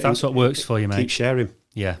 JJ, if that's what works for you, mate. Keep sharing.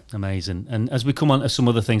 Yeah, amazing. And as we come on to some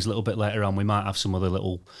other things a little bit later on, we might have some other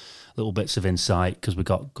little bits of insight because we've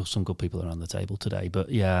got some good people around the table today. But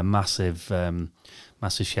yeah, massive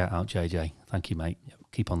shout out, JJ. Thank you, mate. Yep.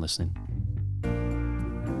 Keep on listening.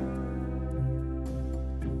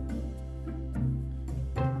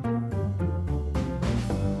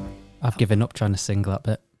 I've given up trying to sing that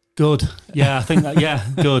bit. Good. Yeah, I think that,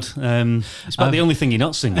 good. It's about the only thing you're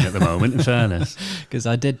not singing at the moment, in fairness. Because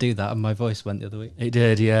I did do that and my voice went the other week. It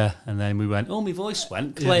did, yeah. And then we went, my voice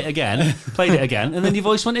went. Played it again. And then your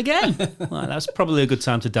voice went again. Well, that's probably a good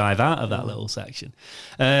time to dive out of that little section.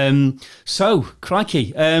 So,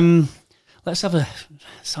 crikey. Let's have a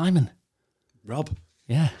Simon. Rob.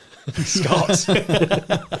 Yeah. Scott.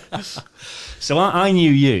 So I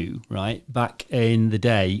knew you, right, back in the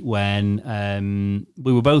day when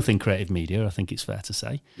we were both in creative media, I think it's fair to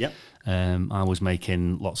say. Yep. I was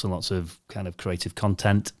making lots and lots of kind of creative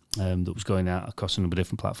content that was going out across a number of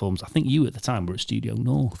different platforms. I think you at the time were at Studio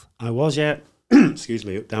North. I was, yeah. Excuse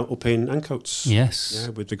me, up in Ancoats. Yes.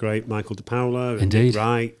 Yeah, with the great Michael De Paula and Indeed. Nick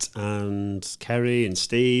Wright and Kerry and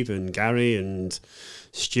Steve and Gary and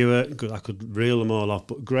Stuart. I could reel them all off,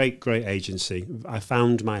 but great agency. I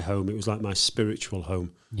found my home. It was like my spiritual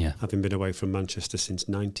home. Yeah. Having been away from Manchester since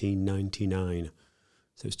 1999.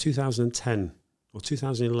 So it was 2010 or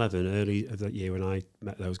 2011, early of that year when I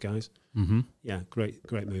met those guys. Mm-hmm. Yeah,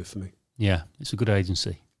 great move for me. Yeah, it's a good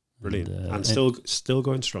agency. Brilliant. And still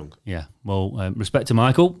going strong. Yeah. Well, respect to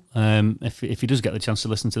Michael. If he does get the chance to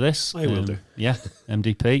listen to this. I will do. Yeah.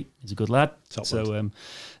 MDP. He's a good lad. Top So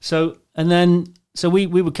we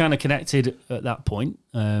were kind of connected at that point.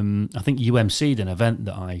 I think you emceed an event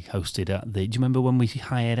that I hosted at do you remember when we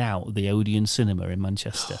hired out the Odeon Cinema in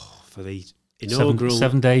Manchester? For the inaugural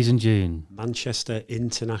 7 days in June. Manchester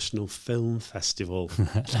International Film Festival.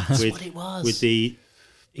 That's what it was. With the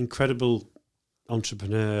incredible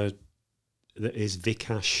entrepreneur that is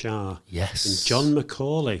Vikash Shah. Yes. And John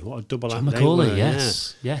Macaulay. What a double act. John Macaulay,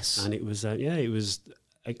 yes. And it was a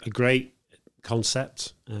great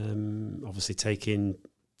concept. Obviously taking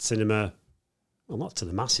cinema, well, not to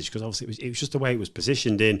the masses, because obviously it was just the way it was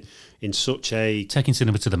positioned in such a... Taking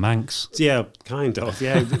cinema to the Manx. Yeah, kind of,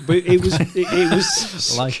 yeah. But it was...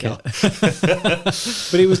 like it.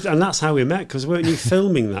 But it was, and that's how we met, because weren't you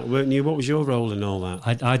filming that, weren't you? What was your role in all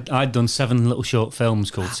that? I'd done 7 little short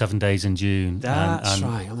films called 7 Days in June. That's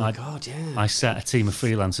right, oh my God, yeah. I set a team of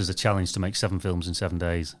freelancers a challenge to make 7 films in 7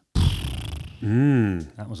 days.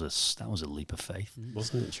 That was a leap of faith,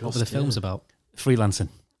 wasn't it? What were the films about? Freelancing.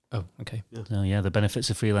 Oh, okay. Yeah. So yeah, the benefits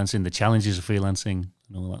of freelancing, the challenges of freelancing,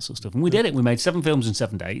 and all that sort of stuff. And we did it. We made 7 films in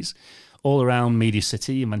 7 days, all around Media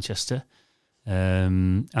City in Manchester.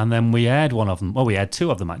 And then we aired one of them. Well, we aired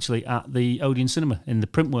 2 of them actually at the Odeon Cinema in the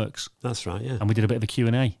Printworks. That's right, yeah. And we did a bit of a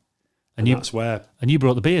Q&A. And that's where... And you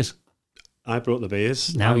brought the beers. I brought the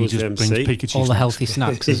beers. Now he just brings Pikachu all snacks. the healthy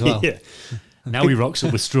snacks as well. Yeah. Now he rocks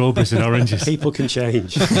up with strawberries and oranges. People can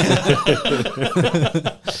change.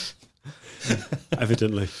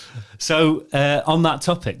 Evidently. So on that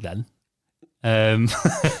topic then,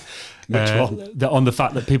 Which one? On the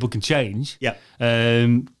fact that people can change. Yeah.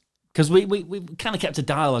 Because we kind of kept a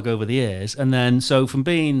dialogue over the years, and then so from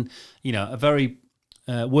being a very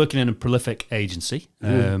working in a prolific agency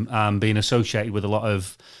and being associated with a lot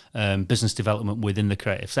of business development within the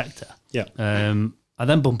creative sector. Yeah. I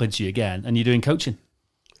then bump into you again, and you're doing coaching.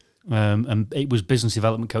 And it was business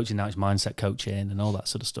development coaching, now it's mindset coaching and all that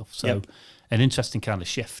sort of stuff. So an interesting kind of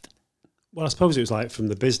shift. Well, I suppose it was like from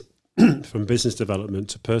the from business development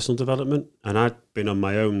to personal development. And I'd been on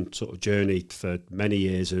my own sort of journey for many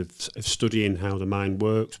years of studying how the mind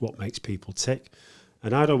works, what makes people tick.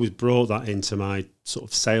 And I'd always brought that into my sort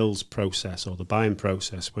of sales process or the buying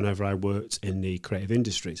process whenever I worked in the creative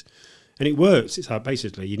industries. And it works. It's like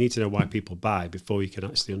basically you need to know why people buy before you can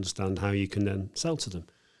actually understand how you can then sell to them.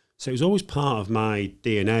 So it was always part of my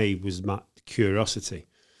DNA was my curiosity.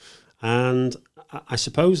 And I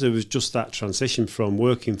suppose there was just that transition from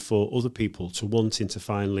working for other people to wanting to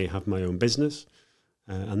finally have my own business.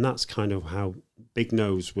 And that's kind of how Big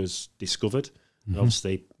Nose was discovered. Mm-hmm.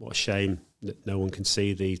 Obviously, what a shame that no one can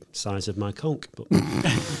see the size of my conch. But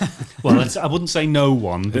well, I wouldn't say no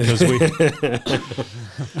one because we...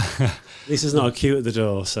 This is not a queue at the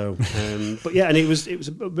door. So, but yeah, and it was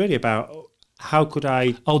really about how could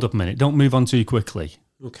I... Hold up a minute. Don't move on too quickly.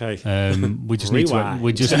 Okay. We just need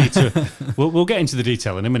to. We'll get into the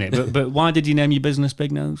detail in a minute. But why did you name your business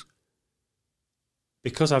Big Nose?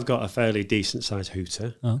 Because I've got a fairly decent sized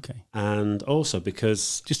hooter. Oh, okay. And also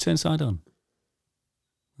because just turn side on.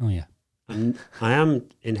 Oh yeah. And I am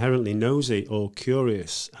inherently nosy or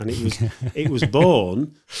curious, and it was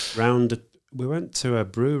born round. We went to a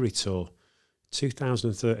brewery tour,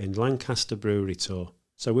 2013 Lancaster brewery tour.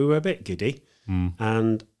 So we were a bit giddy,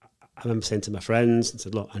 and I remember saying to my friends and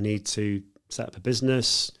said, "Look, I need to set up a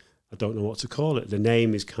business. I don't know what to call it. The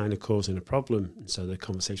name is kind of causing a problem." And so the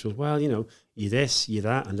conversation was, "Well, you're this, you're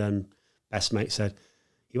that," and then best mate said,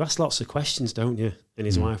 "You ask lots of questions, don't you?" And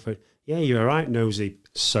his wife went, "Yeah, you're right, nosy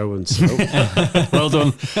so and so." Well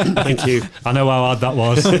done. Thank you. I know how hard that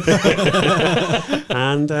was.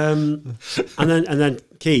 and then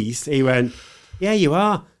Keith, he went, "Yeah, you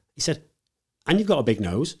are." He said, "And you've got a big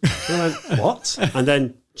nose." And I went, "What?" And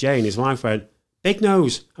then Jane, his wife, went, "Big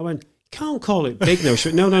nose." I went, "Can't call it Big Nose."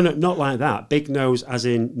 No, not like that. Big Nose as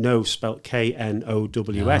in nose spelt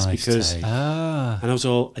Knows, because and I was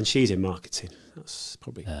all, and she's in marketing. That's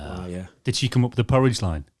probably why, yeah. Did she come up with the porridge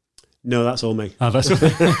line? No, that's all me. Oh, that's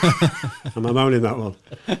I'm owning that one.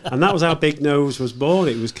 And that was how Big Nose was born.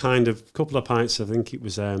 It was kind of a couple of pints. I think it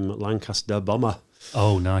was Lancaster Bomber.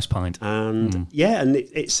 Oh, nice pint. And and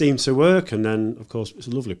it seemed to work. And then, of course, it was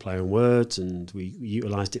a lovely play on words, and we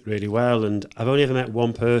utilised it really well. And I've only ever met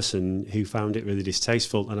one person who found it really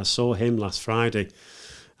distasteful, and I saw him last Friday.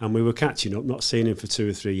 And we were catching up, not seeing him for 2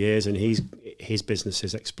 or 3 years, and his business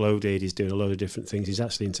has exploded. He's doing a load of different things. He's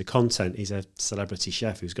actually into content. He's a celebrity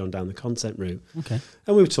chef who's gone down the content route. Okay.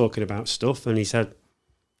 And we were talking about stuff, and he said,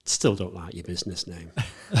 "Still don't like your business name."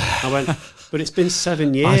 I went, "But it's been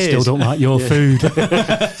 7 years. I still don't like your food."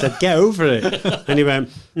 I said, "Get over it." And he went,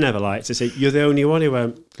 "Never liked it." I said, "You're the only one." He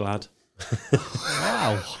went, "Glad."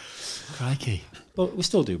 Wow. Crikey. But we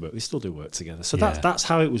still do work. We still do work together. So that's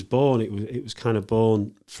how it was born. It was kind of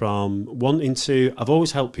born from wanting to. I've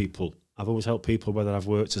always helped people. Whether I've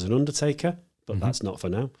worked as an undertaker, but that's not for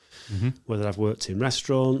now. Mm-hmm. Whether I've worked in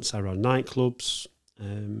restaurants, I run nightclubs.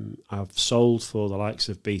 I've sold for the likes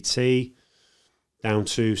of BT, down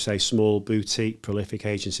to say small boutique prolific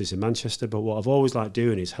agencies in Manchester. But what I've always liked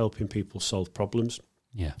doing is helping people solve problems.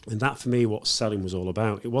 Yeah, and that for me, what selling was all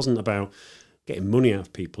about. It wasn't about getting money out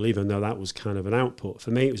of people, even though that was kind of an output.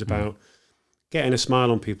 For me, it was about getting a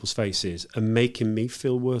smile on people's faces and making me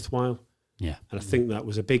feel worthwhile. Yeah. And I think that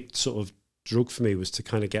was a big sort of drug for me, was to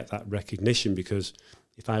kind of get that recognition, because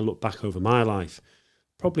if I look back over my life,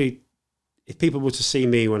 probably if people were to see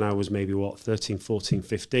me when I was maybe 13, 14,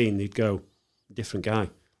 15, they'd go, different guy.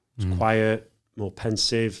 It was quiet, more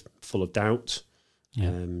pensive, full of doubt.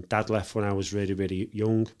 Yeah. Dad left when I was really, really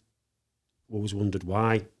young. Always wondered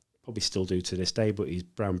why. Probably still do to this day, but he's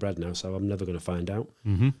brown bread now, so I'm never going to find out.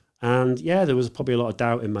 Mm-hmm. And yeah, there was probably a lot of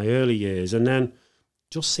doubt in my early years. And then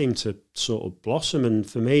just seemed to sort of blossom. And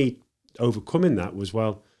for me, overcoming that was,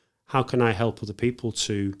 well, how can I help other people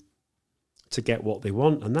to get what they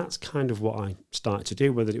want? And that's kind of what I started to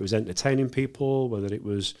do, whether it was entertaining people, whether it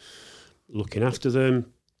was looking after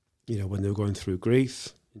them, you know, when they were going through grief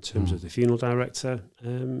in terms of the funeral director,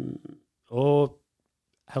 or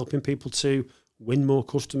helping people to win more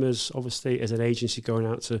customers, obviously, as an agency going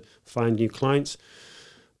out to find new clients.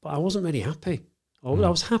 But I wasn't really happy. I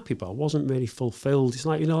was happy, but I wasn't really fulfilled. It's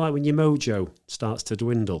like, you know, like when your mojo starts to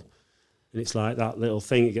dwindle and it's like that little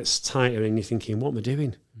thing, it gets tighter and you're thinking, what am I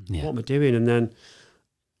doing? Yeah. What am I doing? And then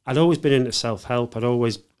I'd always been into self-help. I've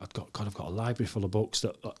got a library full of books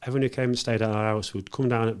that everyone who came and stayed at our house would come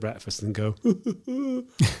down at breakfast and go,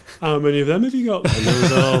 how many of them have you got? And there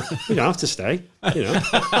was all, you don't have to stay, you know.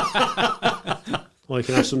 Or you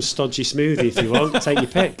can have some stodgy smoothie if you want. Take your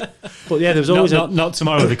pick. But yeah, there was always not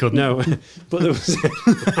tomorrow. They couldn't. No, but there was.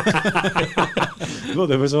 But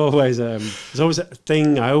there was always a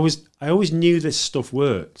thing. I always knew this stuff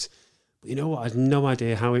worked. But you know what? I had no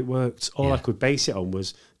idea how it worked. All I could base it on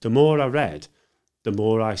was the more I read, the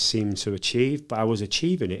more I seemed to achieve. But I was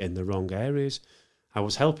achieving it in the wrong areas. I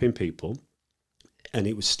was helping people, and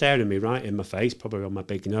it was staring me right in my face, probably on my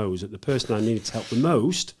big nose, that the person I needed to help the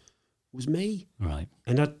most was me. Right.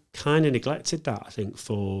 And I'd kind of neglected that, I think,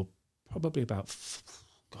 for probably about,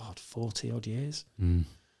 40 odd years.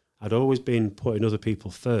 I'd always been putting other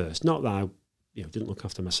people first. Not that I didn't look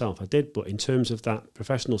after myself. I did, but in terms of that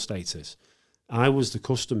professional status, I was the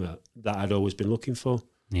customer that I'd always been looking for.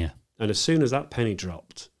 Yeah. And as soon as that penny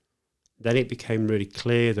dropped, then it became really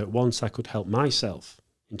clear that once I could help myself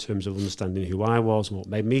in terms of understanding who I was and what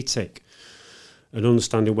made me tick, and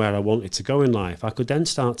understanding where I wanted to go in life, I could then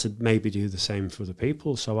start to maybe do the same for other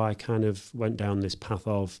people. So I kind of went down this path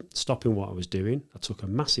of stopping what I was doing. I took a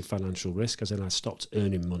massive financial risk, as in I stopped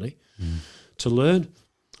earning money to learn.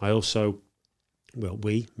 I also,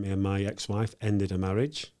 me and my ex-wife ended a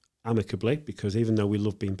marriage amicably, because even though we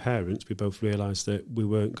loved being parents, we both realised that we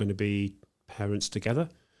weren't going to be parents together.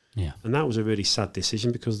 Yeah. And that was a really sad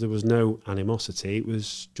decision, because there was no animosity. It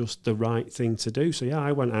was just the right thing to do. So yeah,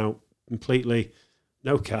 I went out completely,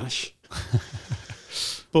 no cash,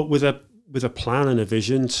 but with a plan and a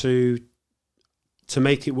vision to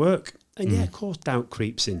make it work. And yeah, of course, doubt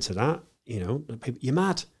creeps into that. You know, you're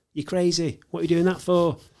mad, you're crazy. What are you doing that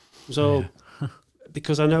for? So,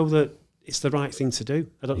 because I know that it's the right thing to do.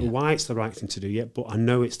 I don't know why it's the right thing to do yet, but I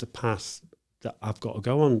know it's the path that I've got to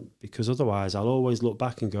go on, because otherwise I'll always look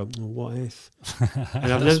back and go, well, what if?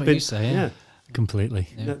 And I've never been, completely.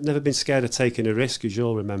 Never been scared of taking a risk, as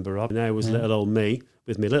you'll remember, Rob. And there was little old me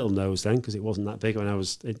with my little nose then, because it wasn't that big when I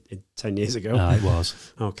was 10 years ago. No, it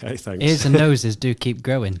was. Okay, thanks. Ears and noses do keep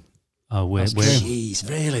growing. Oh, we're jeez,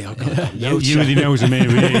 really? I've got that you with your nose and me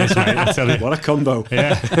with ears, mate, I tell you. What a combo.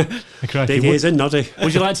 Yeah. Big ears and noddy.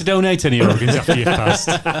 Would you like to donate any organs after you've passed?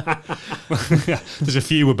 There's a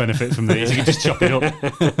few would benefit from these. You can just chop it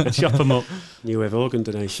up. Chop them up. New wave organ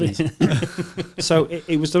donations. So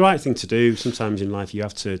it was the right thing to do. Sometimes in life you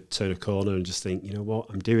have to turn a corner and just think, you know what,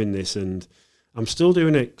 I'm doing this, and I'm still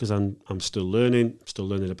doing it because I'm still learning. I'm still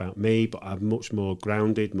learning about me, but I'm much more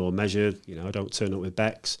grounded, more measured. You know, I don't turn up with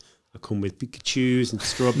Becks. I come with Pikachus and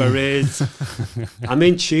strawberries. I'm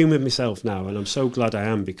in tune with myself now, and I'm so glad I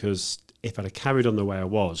am, because if I'd have carried on the way I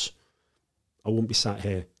was, I wouldn't be sat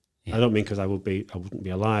here. Yeah. I don't mean because I wouldn't be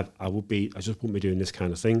alive. I just wouldn't be doing this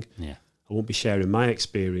kind of thing. Yeah. I won't be sharing my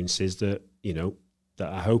experiences that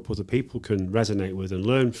I hope other people can resonate with and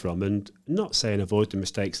learn from, and not saying avoid the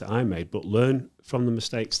mistakes that I made, but learn from the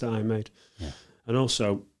mistakes that I made. Yeah. And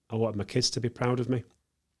also, I want my kids to be proud of me.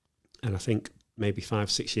 And I think maybe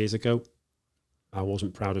 5-6 years ago, I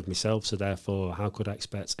wasn't proud of myself, so therefore, how could I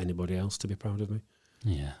expect anybody else to be proud of me?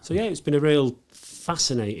 Yeah. So yeah, it's been a real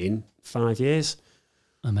fascinating 5 years.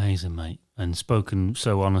 Amazing, mate, and spoken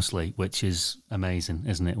so honestly, which is amazing,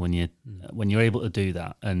 isn't it? When you're able to do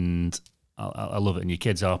that, and I love it, and your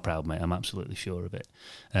kids are proud, mate. I'm absolutely sure of it.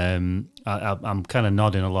 I'm kind of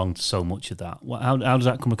nodding along to so much of that. How does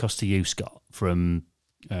that come across to you, Scott? From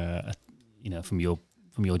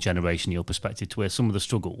from your generation, your perspective, to where some of the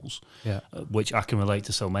struggles, which I can relate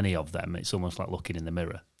to so many of them. It's almost like looking in the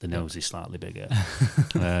mirror. The nose is slightly bigger,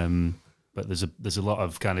 but there's a lot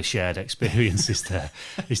of kind of shared experiences there.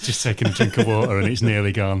 It's just taking a drink of water and it's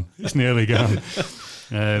nearly gone. It's nearly gone.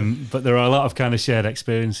 But there are a lot of kind of shared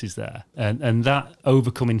experiences there, and that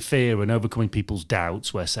overcoming fear and overcoming people's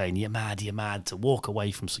doubts, where saying you're mad, to walk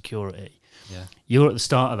away from security. Yeah, you're at the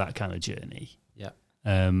start of that kind of journey. Yeah.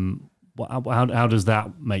 How does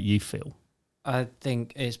that make you feel? I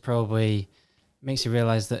think it's probably makes you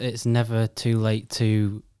realise that it's never too late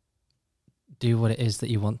to do what it is that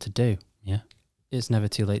you want to do. Yeah. It's never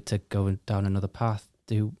too late to go down another path,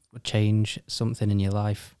 change something in your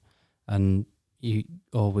life, and you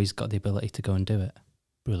always got the ability to go and do it.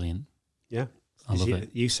 Brilliant. Yeah. I love it.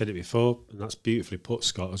 You said it before, and that's beautifully put,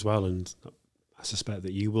 Scott, as well. And I suspect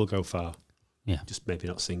that you will go far. Yeah. Just maybe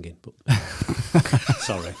not singing, but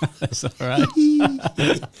sorry. That's all right.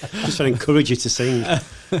 Just trying to encourage you to sing.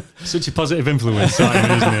 Such a positive influence,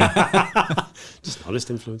 Simon, isn't it? Just an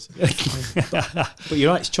honest influence. But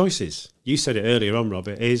you're right, it's choices. You said it earlier on, Rob.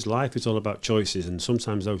 Life is all about choices, and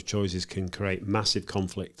sometimes those choices can create massive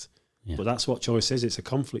conflict. Yeah. But that's what choice is. It's a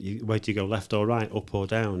conflict. Where do you go, left or right, up or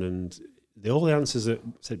down? And all the answers that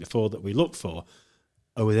I said before that we look for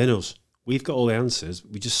are within us. We've got all the answers.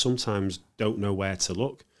 We just sometimes don't know where to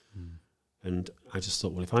look. And I just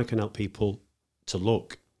thought, well, if I can help people to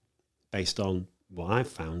look based on what I've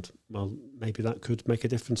found, well, maybe that could make a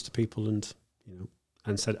difference to people, and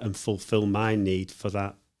and fulfill my need for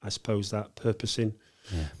that. I suppose that purpose in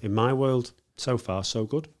my world. So far, so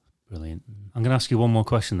good. Brilliant. I'm going to ask you one more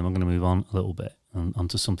question, then I'm going to move on a little bit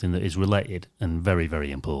onto something that is related and very,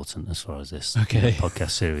 very important as far as this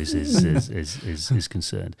podcast series is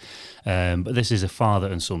concerned. But this is a father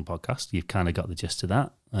and son podcast. You've kind of got the gist of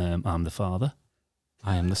that. I'm the father.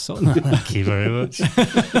 I am the son. Thank you very much.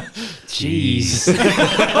 Jeez.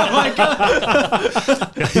 Oh my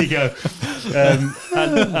God. There you go.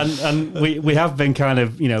 And we have been kind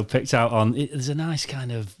of, picked out on, there's a nice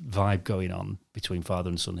kind of vibe going on between father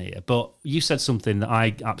and son here. But you said something that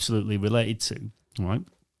I absolutely related to, right?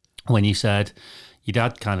 When you said your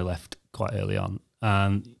dad kind of left quite early on,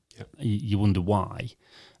 and you wonder why,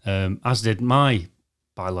 as did my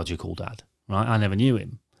biological dad, right? I never knew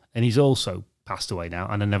him. And he's also passed away now,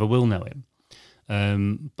 and I never will know him.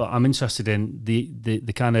 But I'm interested in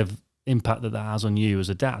the kind of impact that has on you as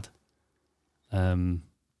a dad. And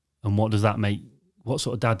what does that make? What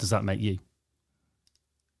sort of dad does that make you?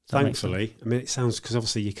 Thankfully, I mean, it sounds, because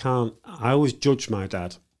obviously you can't. I always judge my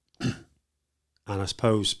dad, and I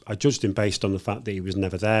suppose I judged him based on the fact that he was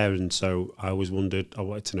never there, and so I always wondered. I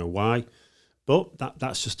wanted to know why, but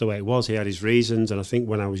that's just the way it was. He had his reasons, and I think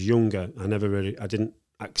when I was younger, I didn't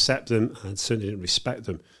accept them, and certainly didn't respect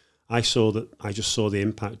them. I just saw the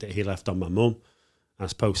impact that he left on my mum, I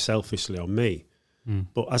suppose selfishly on me.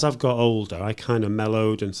 But as I've got older, I kind of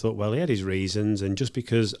mellowed and thought, well, he had his reasons, and just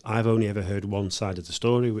because I've only ever heard one side of the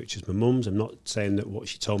story, which is my mum's, I'm not saying that what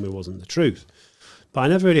she told me wasn't the truth, but I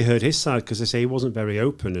never really heard his side, because they say he wasn't very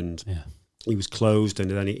open, and he was closed,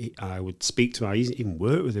 and then I would speak to him. I even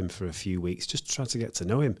worked with him for a few weeks just to try to get to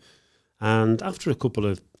know him. And after a couple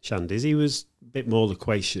of shandies, he was a bit more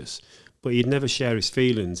loquacious, but he'd never share his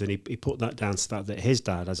feelings, and he put that down to the fact that his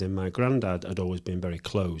dad, as in my granddad, had always been very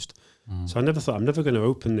closed. So I never thought, I'm never going to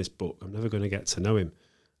open this book. I'm never going to get to know him.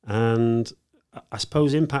 And I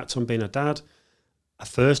suppose impact on being a dad, at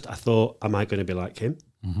first I thought, am I going to be like him?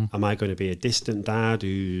 Am I going to be a distant dad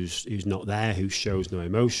who's not there, who shows no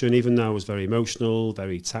emotion, even though I was very emotional,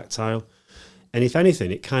 very tactile? And if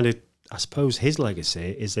anything, it kind of, I suppose his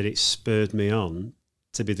legacy is that it spurred me on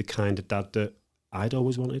to be the kind of dad that I'd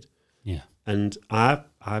always wanted. Yeah. And I've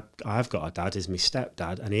got a dad, he's my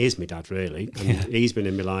stepdad, and he is my dad, really. And he's been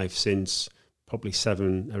in my life since probably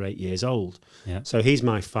 7 or 8 years old. Yeah. So he's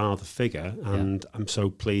my father figure, and I'm so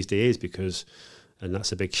pleased he is, because, and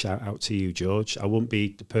that's a big shout out to you, George, I wouldn't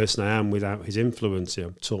be the person I am without his influence. He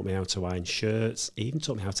taught me how to iron shirts. He even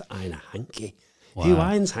taught me how to iron a hanky. Wow. Who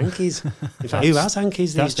irons hankies? In fact, who has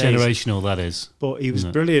hankies these days? That's generational, that is. But he was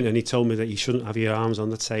brilliant, and he told me that you shouldn't have your arms on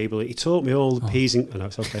the table. He taught me all the P's and... Oh, no,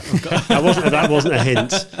 it's okay. That wasn't a hint.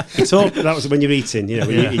 That was when you're eating,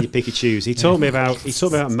 when you pick and choose. He taught me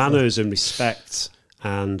about manners and respect,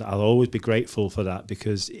 and I'll always be grateful for that,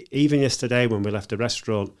 because even yesterday when we left a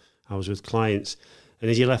restaurant, I was with clients,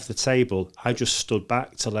 and as you left the table, I just stood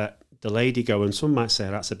back to let the lady go, and some might say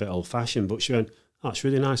that's a bit old-fashioned, but she went, oh, it's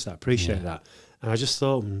really nice, I appreciate that. And I just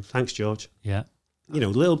thought, thanks, George. Yeah.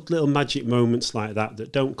 Little magic moments like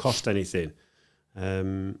that don't cost anything.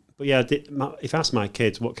 But yeah, if I asked my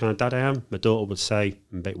kids what kind of dad I am, my daughter would say,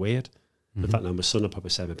 I'm a bit weird. In fact, now my son would probably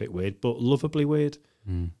say I'm a bit weird, but lovably weird.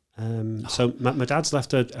 So my dad's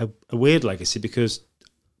left a weird legacy, because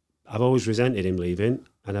I've always resented him leaving.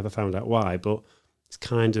 I never found out why, but it's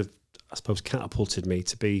kind of, I suppose, catapulted me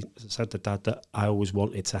to be, as I said, the dad that I always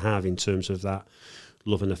wanted to have in terms of that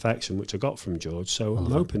love and affection, which I got from George. So I'm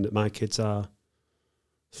hoping that my kids are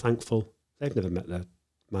thankful. They've never met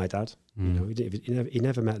my dad. He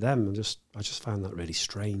never met them. I just found that really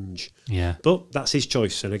strange. Yeah. But that's his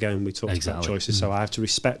choice. And again, we talked about choices, so I have to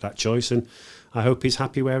respect that choice. And I hope he's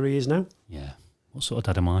happy where he is now. Yeah. What sort of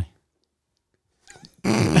dad am I?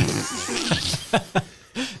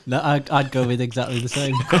 No, I'd go with exactly the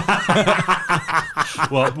same.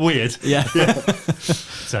 What, weird? Yeah.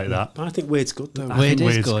 Take that. I think weird's good though. Weird is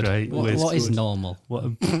weird's good. great. What is normal?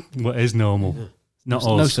 What is normal? Yeah. Not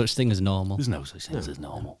There's no us. such thing as normal. There's no such thing as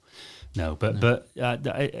normal. No, but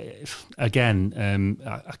again,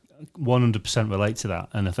 I 100% relate to that,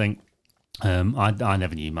 and I think I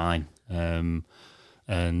never knew mine, and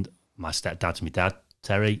my stepdad's my dad.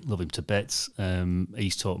 Terry, love him to bits.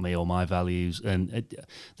 He's taught me all my values, and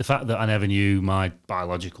the fact that I never knew my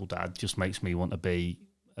biological dad just makes me want to be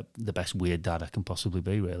the best weird dad I can possibly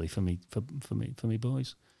be. Really, for me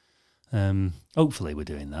boys. Hopefully, we're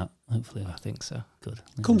doing that. Hopefully, I think so. Good.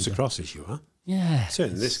 Comes across as you are. Yeah.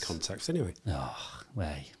 Certainly in this context, anyway. Oh,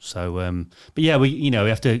 way. So, but yeah, we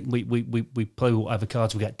have to we play whatever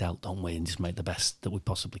cards we get dealt, don't we, and just make the best that we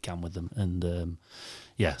possibly can with them. And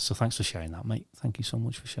yeah, so thanks for sharing that, mate. Thank you so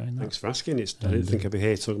much for sharing that. Thanks for asking. I didn't think I'd be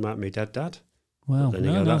here talking about me dad. Well, But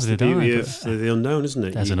then that's the beauty of the unknown, isn't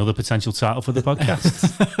it? There's another potential title for the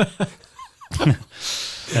podcast.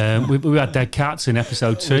 We had dead cats in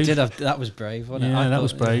episode 2. We did have, that was brave, wasn't it? Yeah, that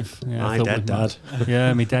was brave. Yeah, My dead dad.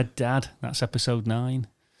 Yeah, my dead dad. That's episode 9.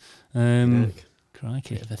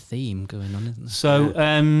 Crikey. Bit of a theme going on, isn't there? So,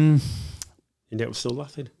 And yet we're still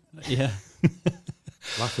laughing. Yeah.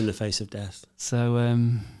 Laugh in the face of death. So,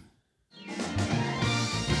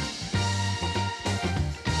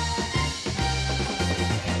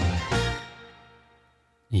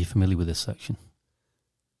 Are you familiar with this section?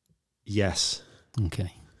 Yes.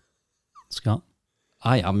 Okay. Scott?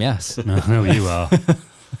 I am, yes. No, you are.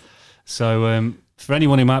 So, for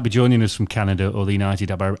anyone who might be joining us from Canada or the United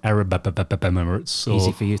Arab Emirates, or,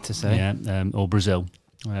 Easy for you to say. yeah, or Brazil,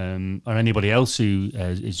 or anybody else who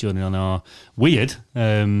is joining on our weird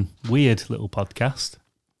little podcast,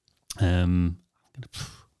 I'm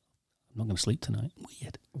not going to sleep tonight.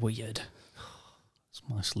 Weird. So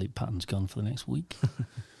my sleep pattern's gone for the next week.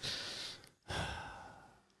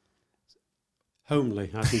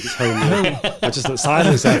 Homely. I think it's homely. I just looked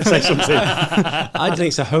silence there to say something. I think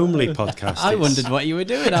it's a homely podcast. I wondered what you were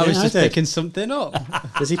doing. I was just picking something up.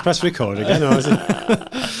 Does he press record again? Or is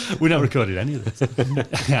it? We're not recording any of this.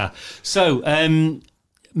 Yeah. So,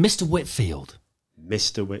 Mr. Whitfield.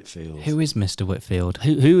 Mr. Whitfield. Who is Mr. Whitfield?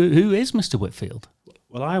 Who is Mr. Whitfield?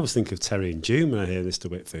 Well, I always think of Terry and June when I hear Mr.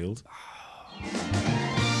 Whitfield.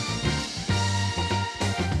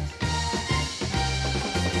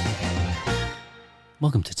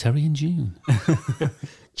 Welcome to Terry and June.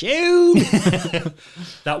 June!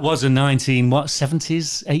 That was a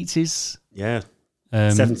 70s, 80s? Yeah.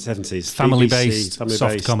 70s. Family-based, BBC,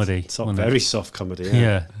 soft comedy. Very soft comedy, yeah.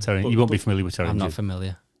 Yeah, Terry. You won't be familiar with Terry I'm and not June.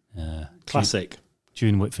 familiar. Classic.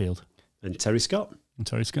 June Whitfield. And Terry Scott. And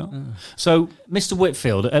Terry Scott. So, Mr.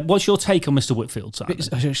 Whitfield, what's your take on Mr. Whitfield,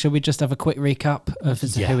 Simon? Should we just have a quick recap of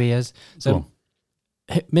who he is? Go on.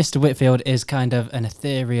 Mr. Whitfield is kind of an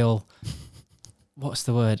ethereal, what's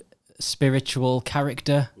the word? Spiritual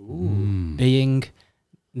character, being.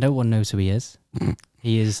 No one knows who he is.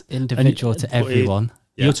 He is individual to everyone.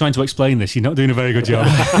 Yeah. You're trying to explain this. You're not doing a very good job.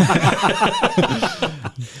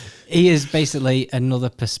 He is basically another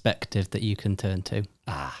perspective that you can turn to.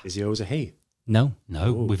 Is he always a he? No.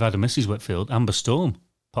 No, we've had a Mrs. Whitfield. Amber Storm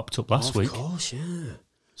popped up last week. Of course, yeah.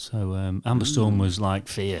 So Amber Storm was like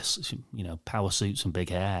fierce, power suits and big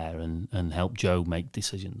hair, and helped Joe make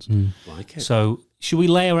decisions. Like it. So should we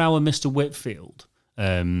layer our Mr. Whitfield,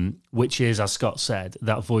 which is, as Scott said,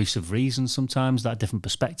 that voice of reason sometimes, that different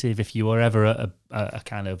perspective. If you are ever at a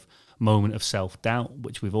kind of moment of self-doubt,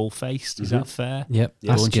 which we've all faced, is that fair? Yep.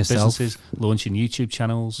 Yeah. Ask Launching yourself. businesses, launching YouTube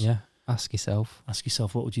channels. Yeah. Ask yourself. Ask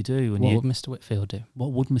yourself, what would you do? What would Mr. Whitfield do?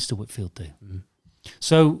 What would Mr. Whitfield do?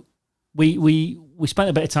 So we spent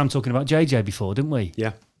a bit of time talking about JJ before, didn't we?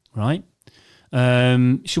 Yeah. Right.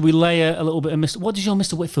 Should we layer a little bit of Mr. What does your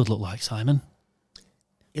Mr. Whitfield look like, Simon?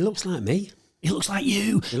 He looks like me. He looks like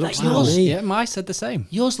you. He looks Like like yours. me. Yeah, I said the same.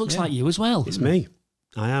 Yours looks like you as well. It's me.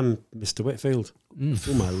 I am Mr. Whitfield.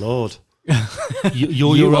 Oh, my Lord. You're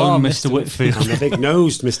You your are own Mr. Mr. Whitfield. I'm a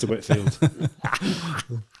big-nosed Mr. Whitfield.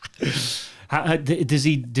 Does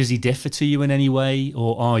he differ to you in any way,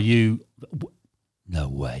 or are you? No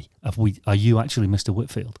way. Are you actually Mr.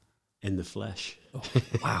 Whitfield? In the flesh.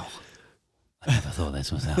 Wow. I never thought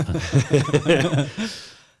this was happening.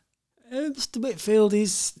 Mr. Whitfield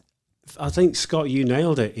is, I think, Scott, you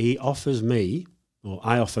nailed it. He offers me, or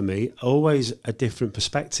I offer me, always a different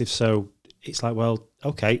perspective. So it's like, well,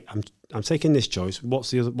 okay, I'm taking this choice.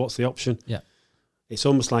 What's the option? Yeah. It's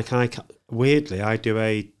almost like I do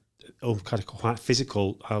kind of quite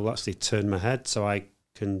physical. I'll actually turn my head so I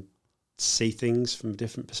can see things from a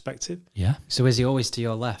different perspective. Yeah. So is he always to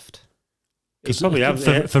your left? He's probably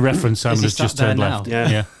for reference, Simon has just turned left.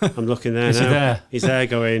 Yeah. I'm looking there now. Is he there? He's there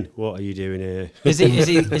going, what are you doing here? Is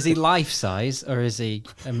he life size, or is he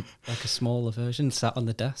like a smaller version sat on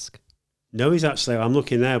the desk? No, he's actually. I'm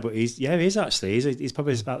looking there, but he is actually. He's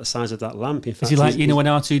probably about the size of that lamp. In fact, is he like when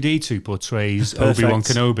R2D2 portrays Obi-Wan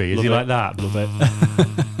Kenobi? Is he like that? Love it.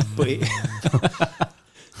 But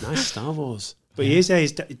nice Star Wars. But he is.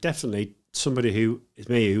 He's definitely somebody who is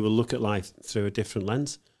me who will look at life through a different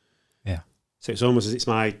lens. Yeah. So it's almost as it's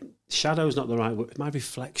my shadow's not the right word. My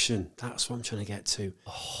reflection. That's what I'm trying to get to.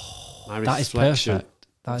 Oh, my that reflection. Is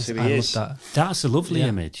perfect. I love that. That's a lovely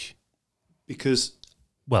image. Because.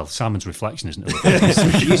 Well, Simon's reflection isn't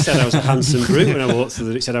it? You said I was a handsome brute when I walked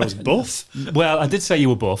through. It said I was buff. Well, I did say you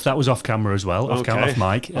were buff. That was off camera as well, off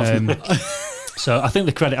mic. So I think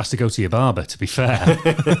the credit has to go to your barber, to be fair.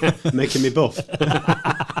 Making me buff.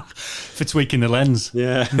 For tweaking the lens.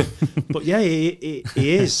 Yeah. But yeah, he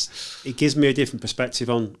is. It gives me a different perspective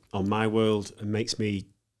on my world and it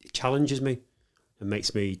challenges me and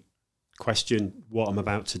makes me question what I'm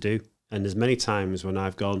about to do. And there's many times when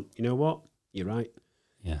I've gone, you know what? You're right.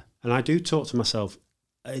 Yeah. And I do talk to myself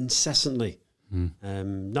incessantly.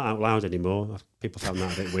 Not out loud anymore. People found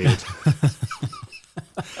that a bit weird.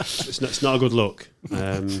 It's not a good look.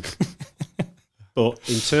 But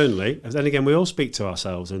internally, and then again, we all speak to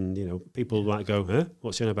ourselves, and people might go, "Huh?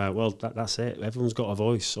 What's you on about?" Well, that's it. Everyone's got a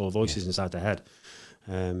voice or voices inside their head.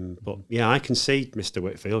 But yeah, I can see Mr.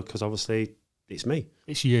 Whitfield because obviously it's me.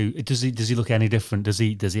 It's you. Does he look any different? Does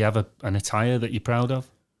he have an attire that you're proud of?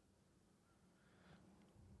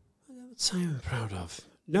 I'm proud of.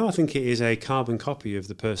 No, I think it is a carbon copy of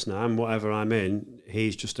the person I am. Whatever I'm in,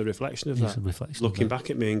 he's just a reflection of that. A reflection looking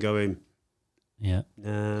back at me and going, yeah,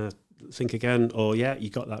 think again, or yeah,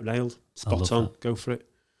 you got that nailed. Spot on. Go for it.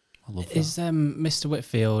 I love that. Is Mr.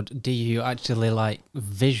 Whitfield? Do you actually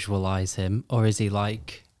visualize him, or is he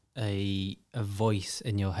like a voice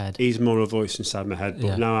in your head? He's more a voice inside my head.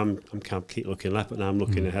 But now I'm kind of keep looking left, but now I'm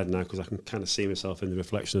looking ahead now because I can kind of see myself in the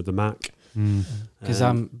reflection of the Mac. Because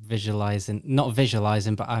I'm not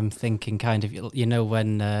visualizing, but I'm thinking kind of,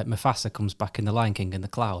 when Mufasa comes back in The Lion King in the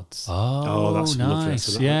clouds. Oh, that's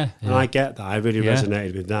nice. Lovely. Yeah. And I get that. I really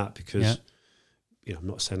resonated with that because, I'm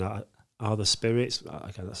not saying that are the spirits.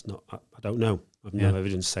 Again, that's not, I don't know. I've no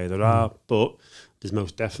evidence to say there are, but there's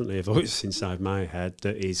most definitely a voice inside my head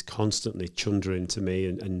that is constantly chundering to me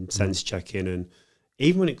and sense checking. And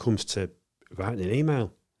even when it comes to writing an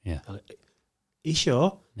email, are you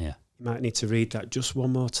sure? Yeah. You might need to read that just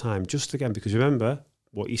one more time, just again, because remember,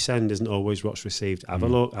 what you send isn't always what's received. Have a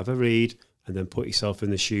look, have a read, and then put yourself in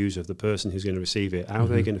the shoes of the person who's going to receive it. How are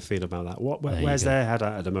they going to feel about that? Where's their head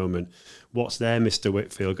at the moment? What's their Mr.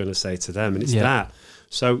 Whitfield going to say to them? And it's that.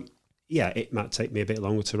 So, yeah, it might take me a bit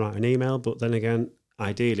longer to write an email, but then again,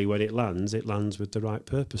 ideally, when it lands with the right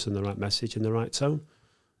purpose and the right message and the right tone.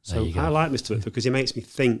 So I like Mr. Whitfield because he makes me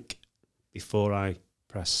think before I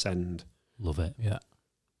press send. Love it. Yeah.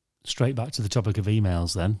 Straight back to the topic of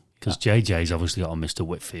emails then, because JJ's obviously got on Mr.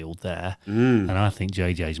 Whitfield there, and I think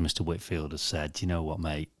JJ's Mr. Whitfield has said, you know what,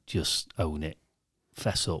 mate, just own it,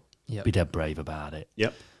 fess up, be dead brave about it.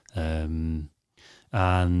 Yep. And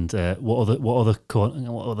what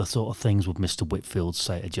other sort of things would Mr. Whitfield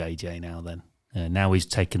say to JJ now then? Now he's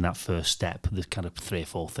taken that first step. There's kind of 3 or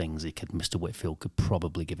 4 things Mr. Whitfield could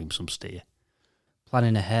probably give him some steer.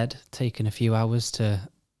 Planning ahead, taking a few hours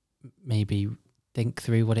to maybe think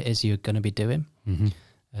through what it is you're going to be doing,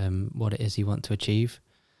 what it is you want to achieve,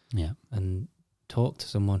 and talk to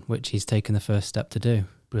someone, which he's taken the first step to do.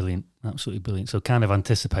 Brilliant, absolutely brilliant. So kind of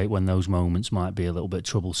anticipate when those moments might be a little bit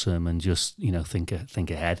troublesome, and just think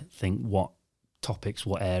ahead, think what topics,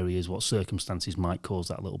 what areas, what circumstances might cause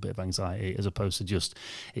that little bit of anxiety, as opposed to just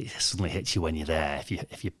it suddenly hits you when you're there.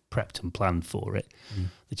 If you prepped and planned for it,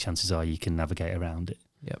 the chances are you can navigate around it.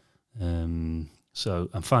 Yep. So,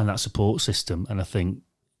 and find that support system. And I think,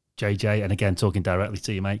 JJ, and again, talking directly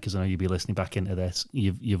to you, mate, because I know you'll be listening back into this,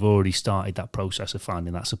 you've already started that process of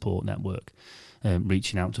finding that support network,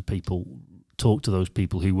 reaching out to people, talk to those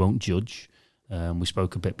people who won't judge. We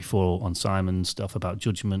spoke a bit before on Simon's stuff about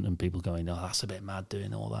judgment and people going, oh, that's a bit mad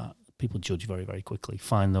doing all that. People judge very, very quickly.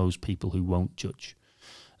 Find those people who won't judge,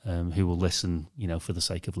 who will listen, for the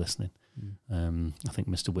sake of listening. I think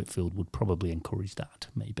Mr. Whitfield would probably encourage that,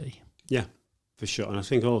 maybe. Yeah. For sure. And I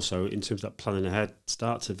think also in terms of that planning ahead,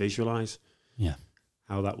 start to visualise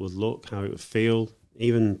how that would look, how it would feel,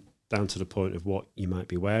 even down to the point of what you might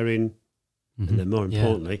be wearing. And then more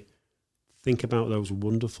importantly, think about those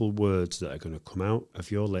wonderful words that are going to come out of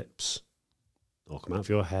your lips or come out of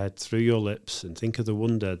your head through your lips, and think of the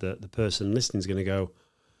wonder that the person listening is going to go,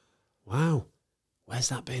 wow, where's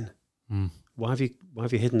that been? why have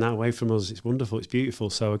you hidden that away from us? It's wonderful. It's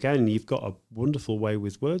beautiful. So again, you've got a wonderful way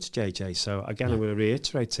with words, JJ. So again, I'm going to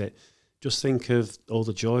reiterate it. Just think of all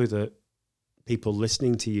the joy that people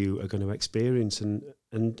listening to you are going to experience. And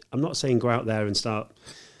I'm not saying go out there and start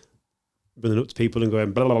running up to people and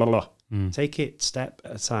going blah, blah, blah, blah. Take it step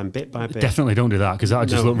at a time, bit by bit. Definitely don't do that, because that would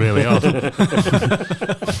just look really odd.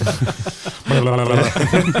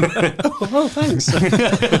 Oh, thanks.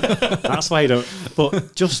 That's why you don't.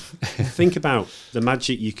 But just think about the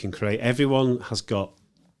magic you can create. Everyone has got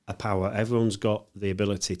a power. Everyone's got the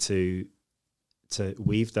ability to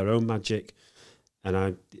weave their own magic.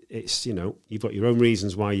 And it's, you know, you've got your own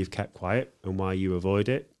reasons why you've kept quiet and why you avoid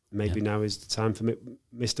it. Maybe now is the time for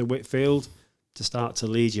Mr. Whitfield to start to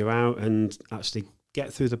lead you out and actually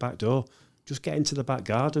get through the back door. Just get into the back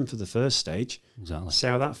garden for the first stage. Exactly. See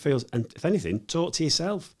how that feels. And if anything, talk to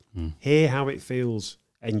yourself. Hear how it feels.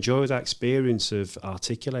 Enjoy that experience of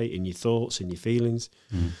articulating your thoughts and your feelings.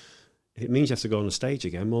 If it means you have to go on a stage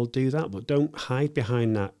again, well, do that. But don't hide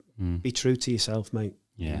behind that. Be true to yourself, mate.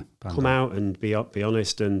 Yeah. Come out and be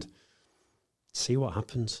honest and see what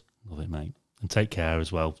happens. Love it, mate. And take care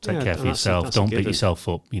as well. Take care for yourself. Don't beat yourself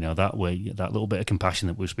up. You know, that way, that little bit of compassion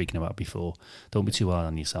that we were speaking about before. Don't be too hard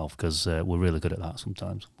on yourself, because we're really good at that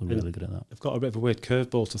sometimes. We're really good at that. I've got a bit of a weird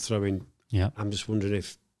curveball to throw in. Yeah. I'm just wondering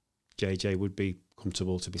if JJ would be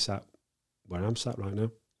comfortable to be sat where I'm sat right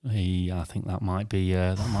now. I think that might be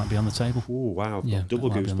on the table. Oh, wow. I've got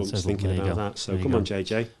double goosebumps thinking about that. So come on,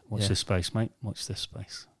 JJ. Watch this space, mate. Watch this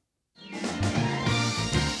space.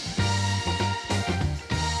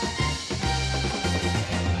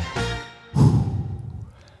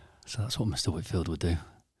 So that's what Mr. Whitfield would do.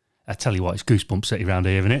 I tell you what, it's Goosebump City round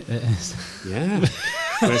here, isn't it? It is. Yeah.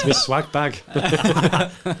 Where's my swag bag?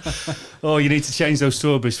 Oh, you need to change those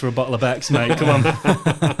strawberries for a bottle of Beck's, mate. Come on.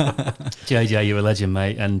 JJ, you're a legend,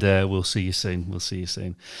 mate, and we'll see you soon. We'll see you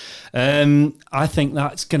soon. I think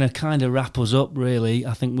that's going to kind of wrap us up, really.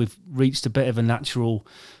 I think we've reached a bit of a natural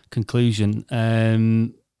conclusion.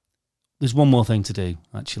 There's one more thing to do,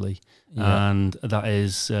 actually. Yeah. And that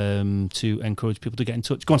is to encourage people to get in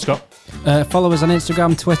touch. Go on, Scott. Follow us on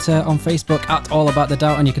Instagram, Twitter, on Facebook at All About the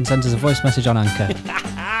Doubt, and you can send us a voice message on Anchor.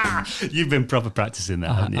 You've been proper practicing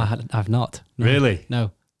that, haven't you? I've not. No. Really?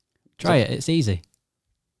 No. Try it. It's easy.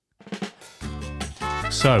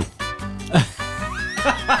 So,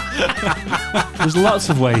 there's lots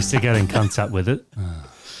of ways to get in contact with it.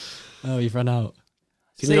 Oh, you've run out.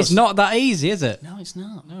 See, it's not that easy, is it? No, it's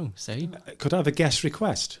not. No, see? Could I have a guest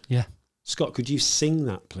request? Yeah. Scott, could you sing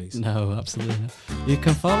that, please? No, absolutely not. You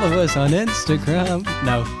can follow us on Instagram.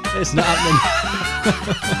 No, it's not happening.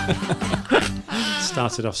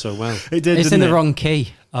 Started off so well. It did, it's in the wrong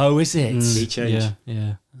key. Oh, is it? Key change.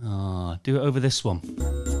 Yeah. Oh, do it over this one.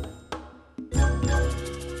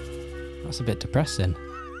 That's a bit depressing.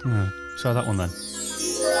 Try that one then.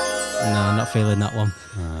 No, I'm not feeling that one.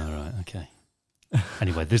 All right, okay.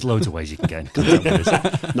 Anyway, there's loads of ways you can get in contact with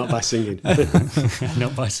us. Not by singing.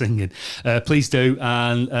 Not by singing. Please do.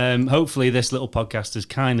 And hopefully this little podcast has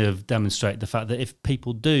kind of demonstrated the fact that if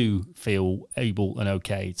people do feel able and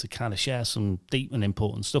okay to kind of share some deep and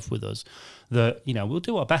important stuff with us, that, you know, we'll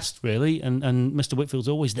do our best, really. And Mr. Whitfield's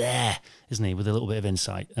always there, isn't he, with a little bit of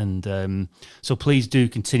insight. And so please do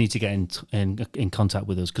continue to get in contact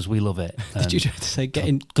with us, because we love it. Did you try to say get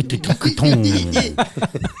in?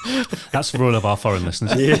 That's for all of our foreign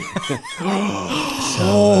listeners. Yeah.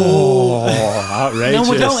 Outrageous.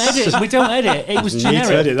 No, we don't edit. We don't edit. It was generic. You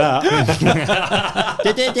need to edit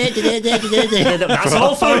that. That's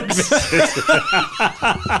all, folks.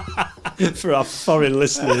 For our foreign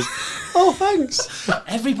listeners. Oh, thanks.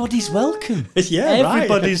 Everybody's welcome. Yeah,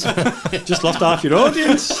 everybody's right. Just lost half your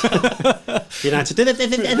audience. United.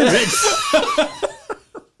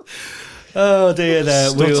 Oh dear, there.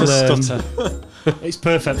 Stutter. It's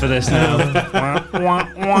perfect for this now.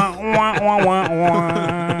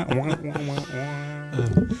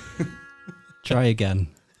 Try again.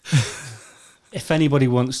 If anybody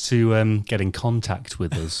wants to get in contact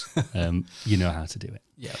with us, you know how to do it.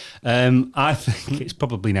 Yeah. I think it's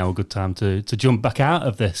probably now a good time to jump back out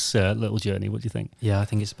of this little journey. What do you think? Yeah, I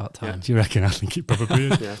think it's about time. Do you reckon? I think it probably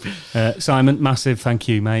is. Yeah. Simon, massive thank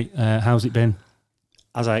you, mate. How's it been?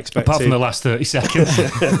 As I expected. Apart from the last 30 seconds.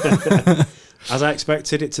 As I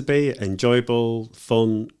expected it to be, enjoyable,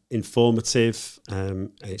 fun, informative.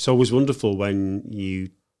 It's always wonderful when you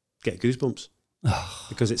get goosebumps.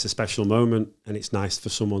 Because it's a special moment, and it's nice for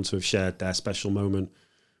someone to have shared their special moment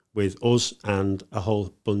with us and a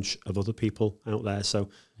whole bunch of other people out there. So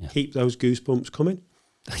keep those goosebumps coming.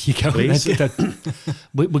 You go.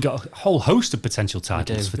 We got a whole host of potential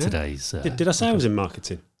titles for today's. Did I say I was in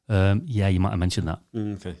marketing? Yeah, you might have mentioned that.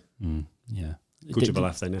 Okay. Yeah. Good job I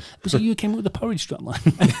left then, yeah. Was it you who came up with the porridge strapline?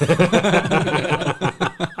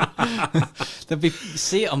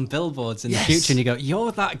 See it on billboards in the future and you go,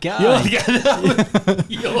 you're that guy.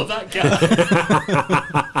 You're that guy.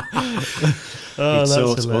 Oh,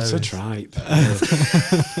 that's What's a tripe?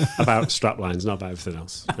 About straplines, not about everything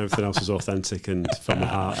else. Everything else is authentic and from the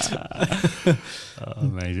heart.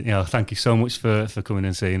 Amazing. Yeah, thank you so much for coming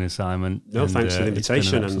and seeing us, Simon. No, thanks for the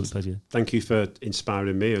invitation, and pleasure. Thank you for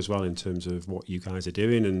inspiring me as well in terms of what you guys are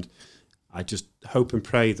doing. And I just hope and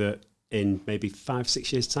pray that in maybe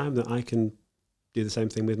 5-6 years' time that I can do the same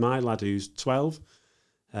thing with my lad who's 12.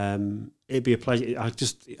 It'd be a pleasure. I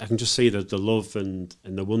can just see the love and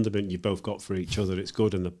the wonderment you've both got for each other. It's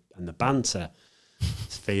good, and the banter,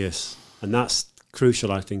 it's fierce, and that's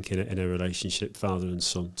crucial, I think, in a relationship, father and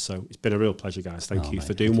son. So it's been a real pleasure, guys. Thank you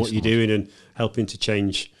for doing what you're doing and helping to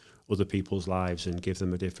change other people's lives and give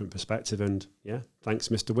them a different perspective. And yeah, thanks,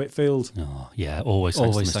 Mr. Whitfield. Oh yeah, always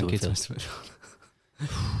thank you, Mr. Whitfield.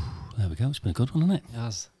 There we go. It's been a good one, hasn't it? It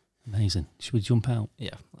has. Amazing. Should we jump out?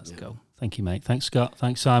 Yeah, let's go. Thank you, mate. Thanks, Scott.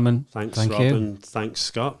 Thanks, Simon. Thank Rob, you. And thanks,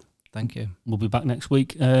 Scott. Thank you. We'll be back next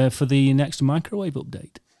week for the next microwave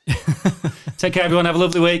update. Take care, everyone. Have a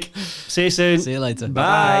lovely week. See you soon. See you later.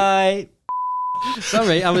 Bye.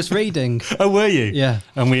 Sorry, I was reading. Oh, were you? Yeah.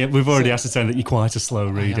 And we've already ascertained that you're quite a slow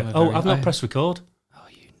reader. I've not pressed record. Oh,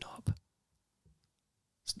 you knob.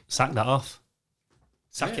 Sack that off.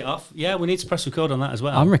 Sack it off. Yeah, we need to press record on that as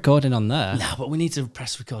well. I'm recording on there. No, but we need to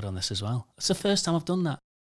press record on this as well. It's the first time I've done that.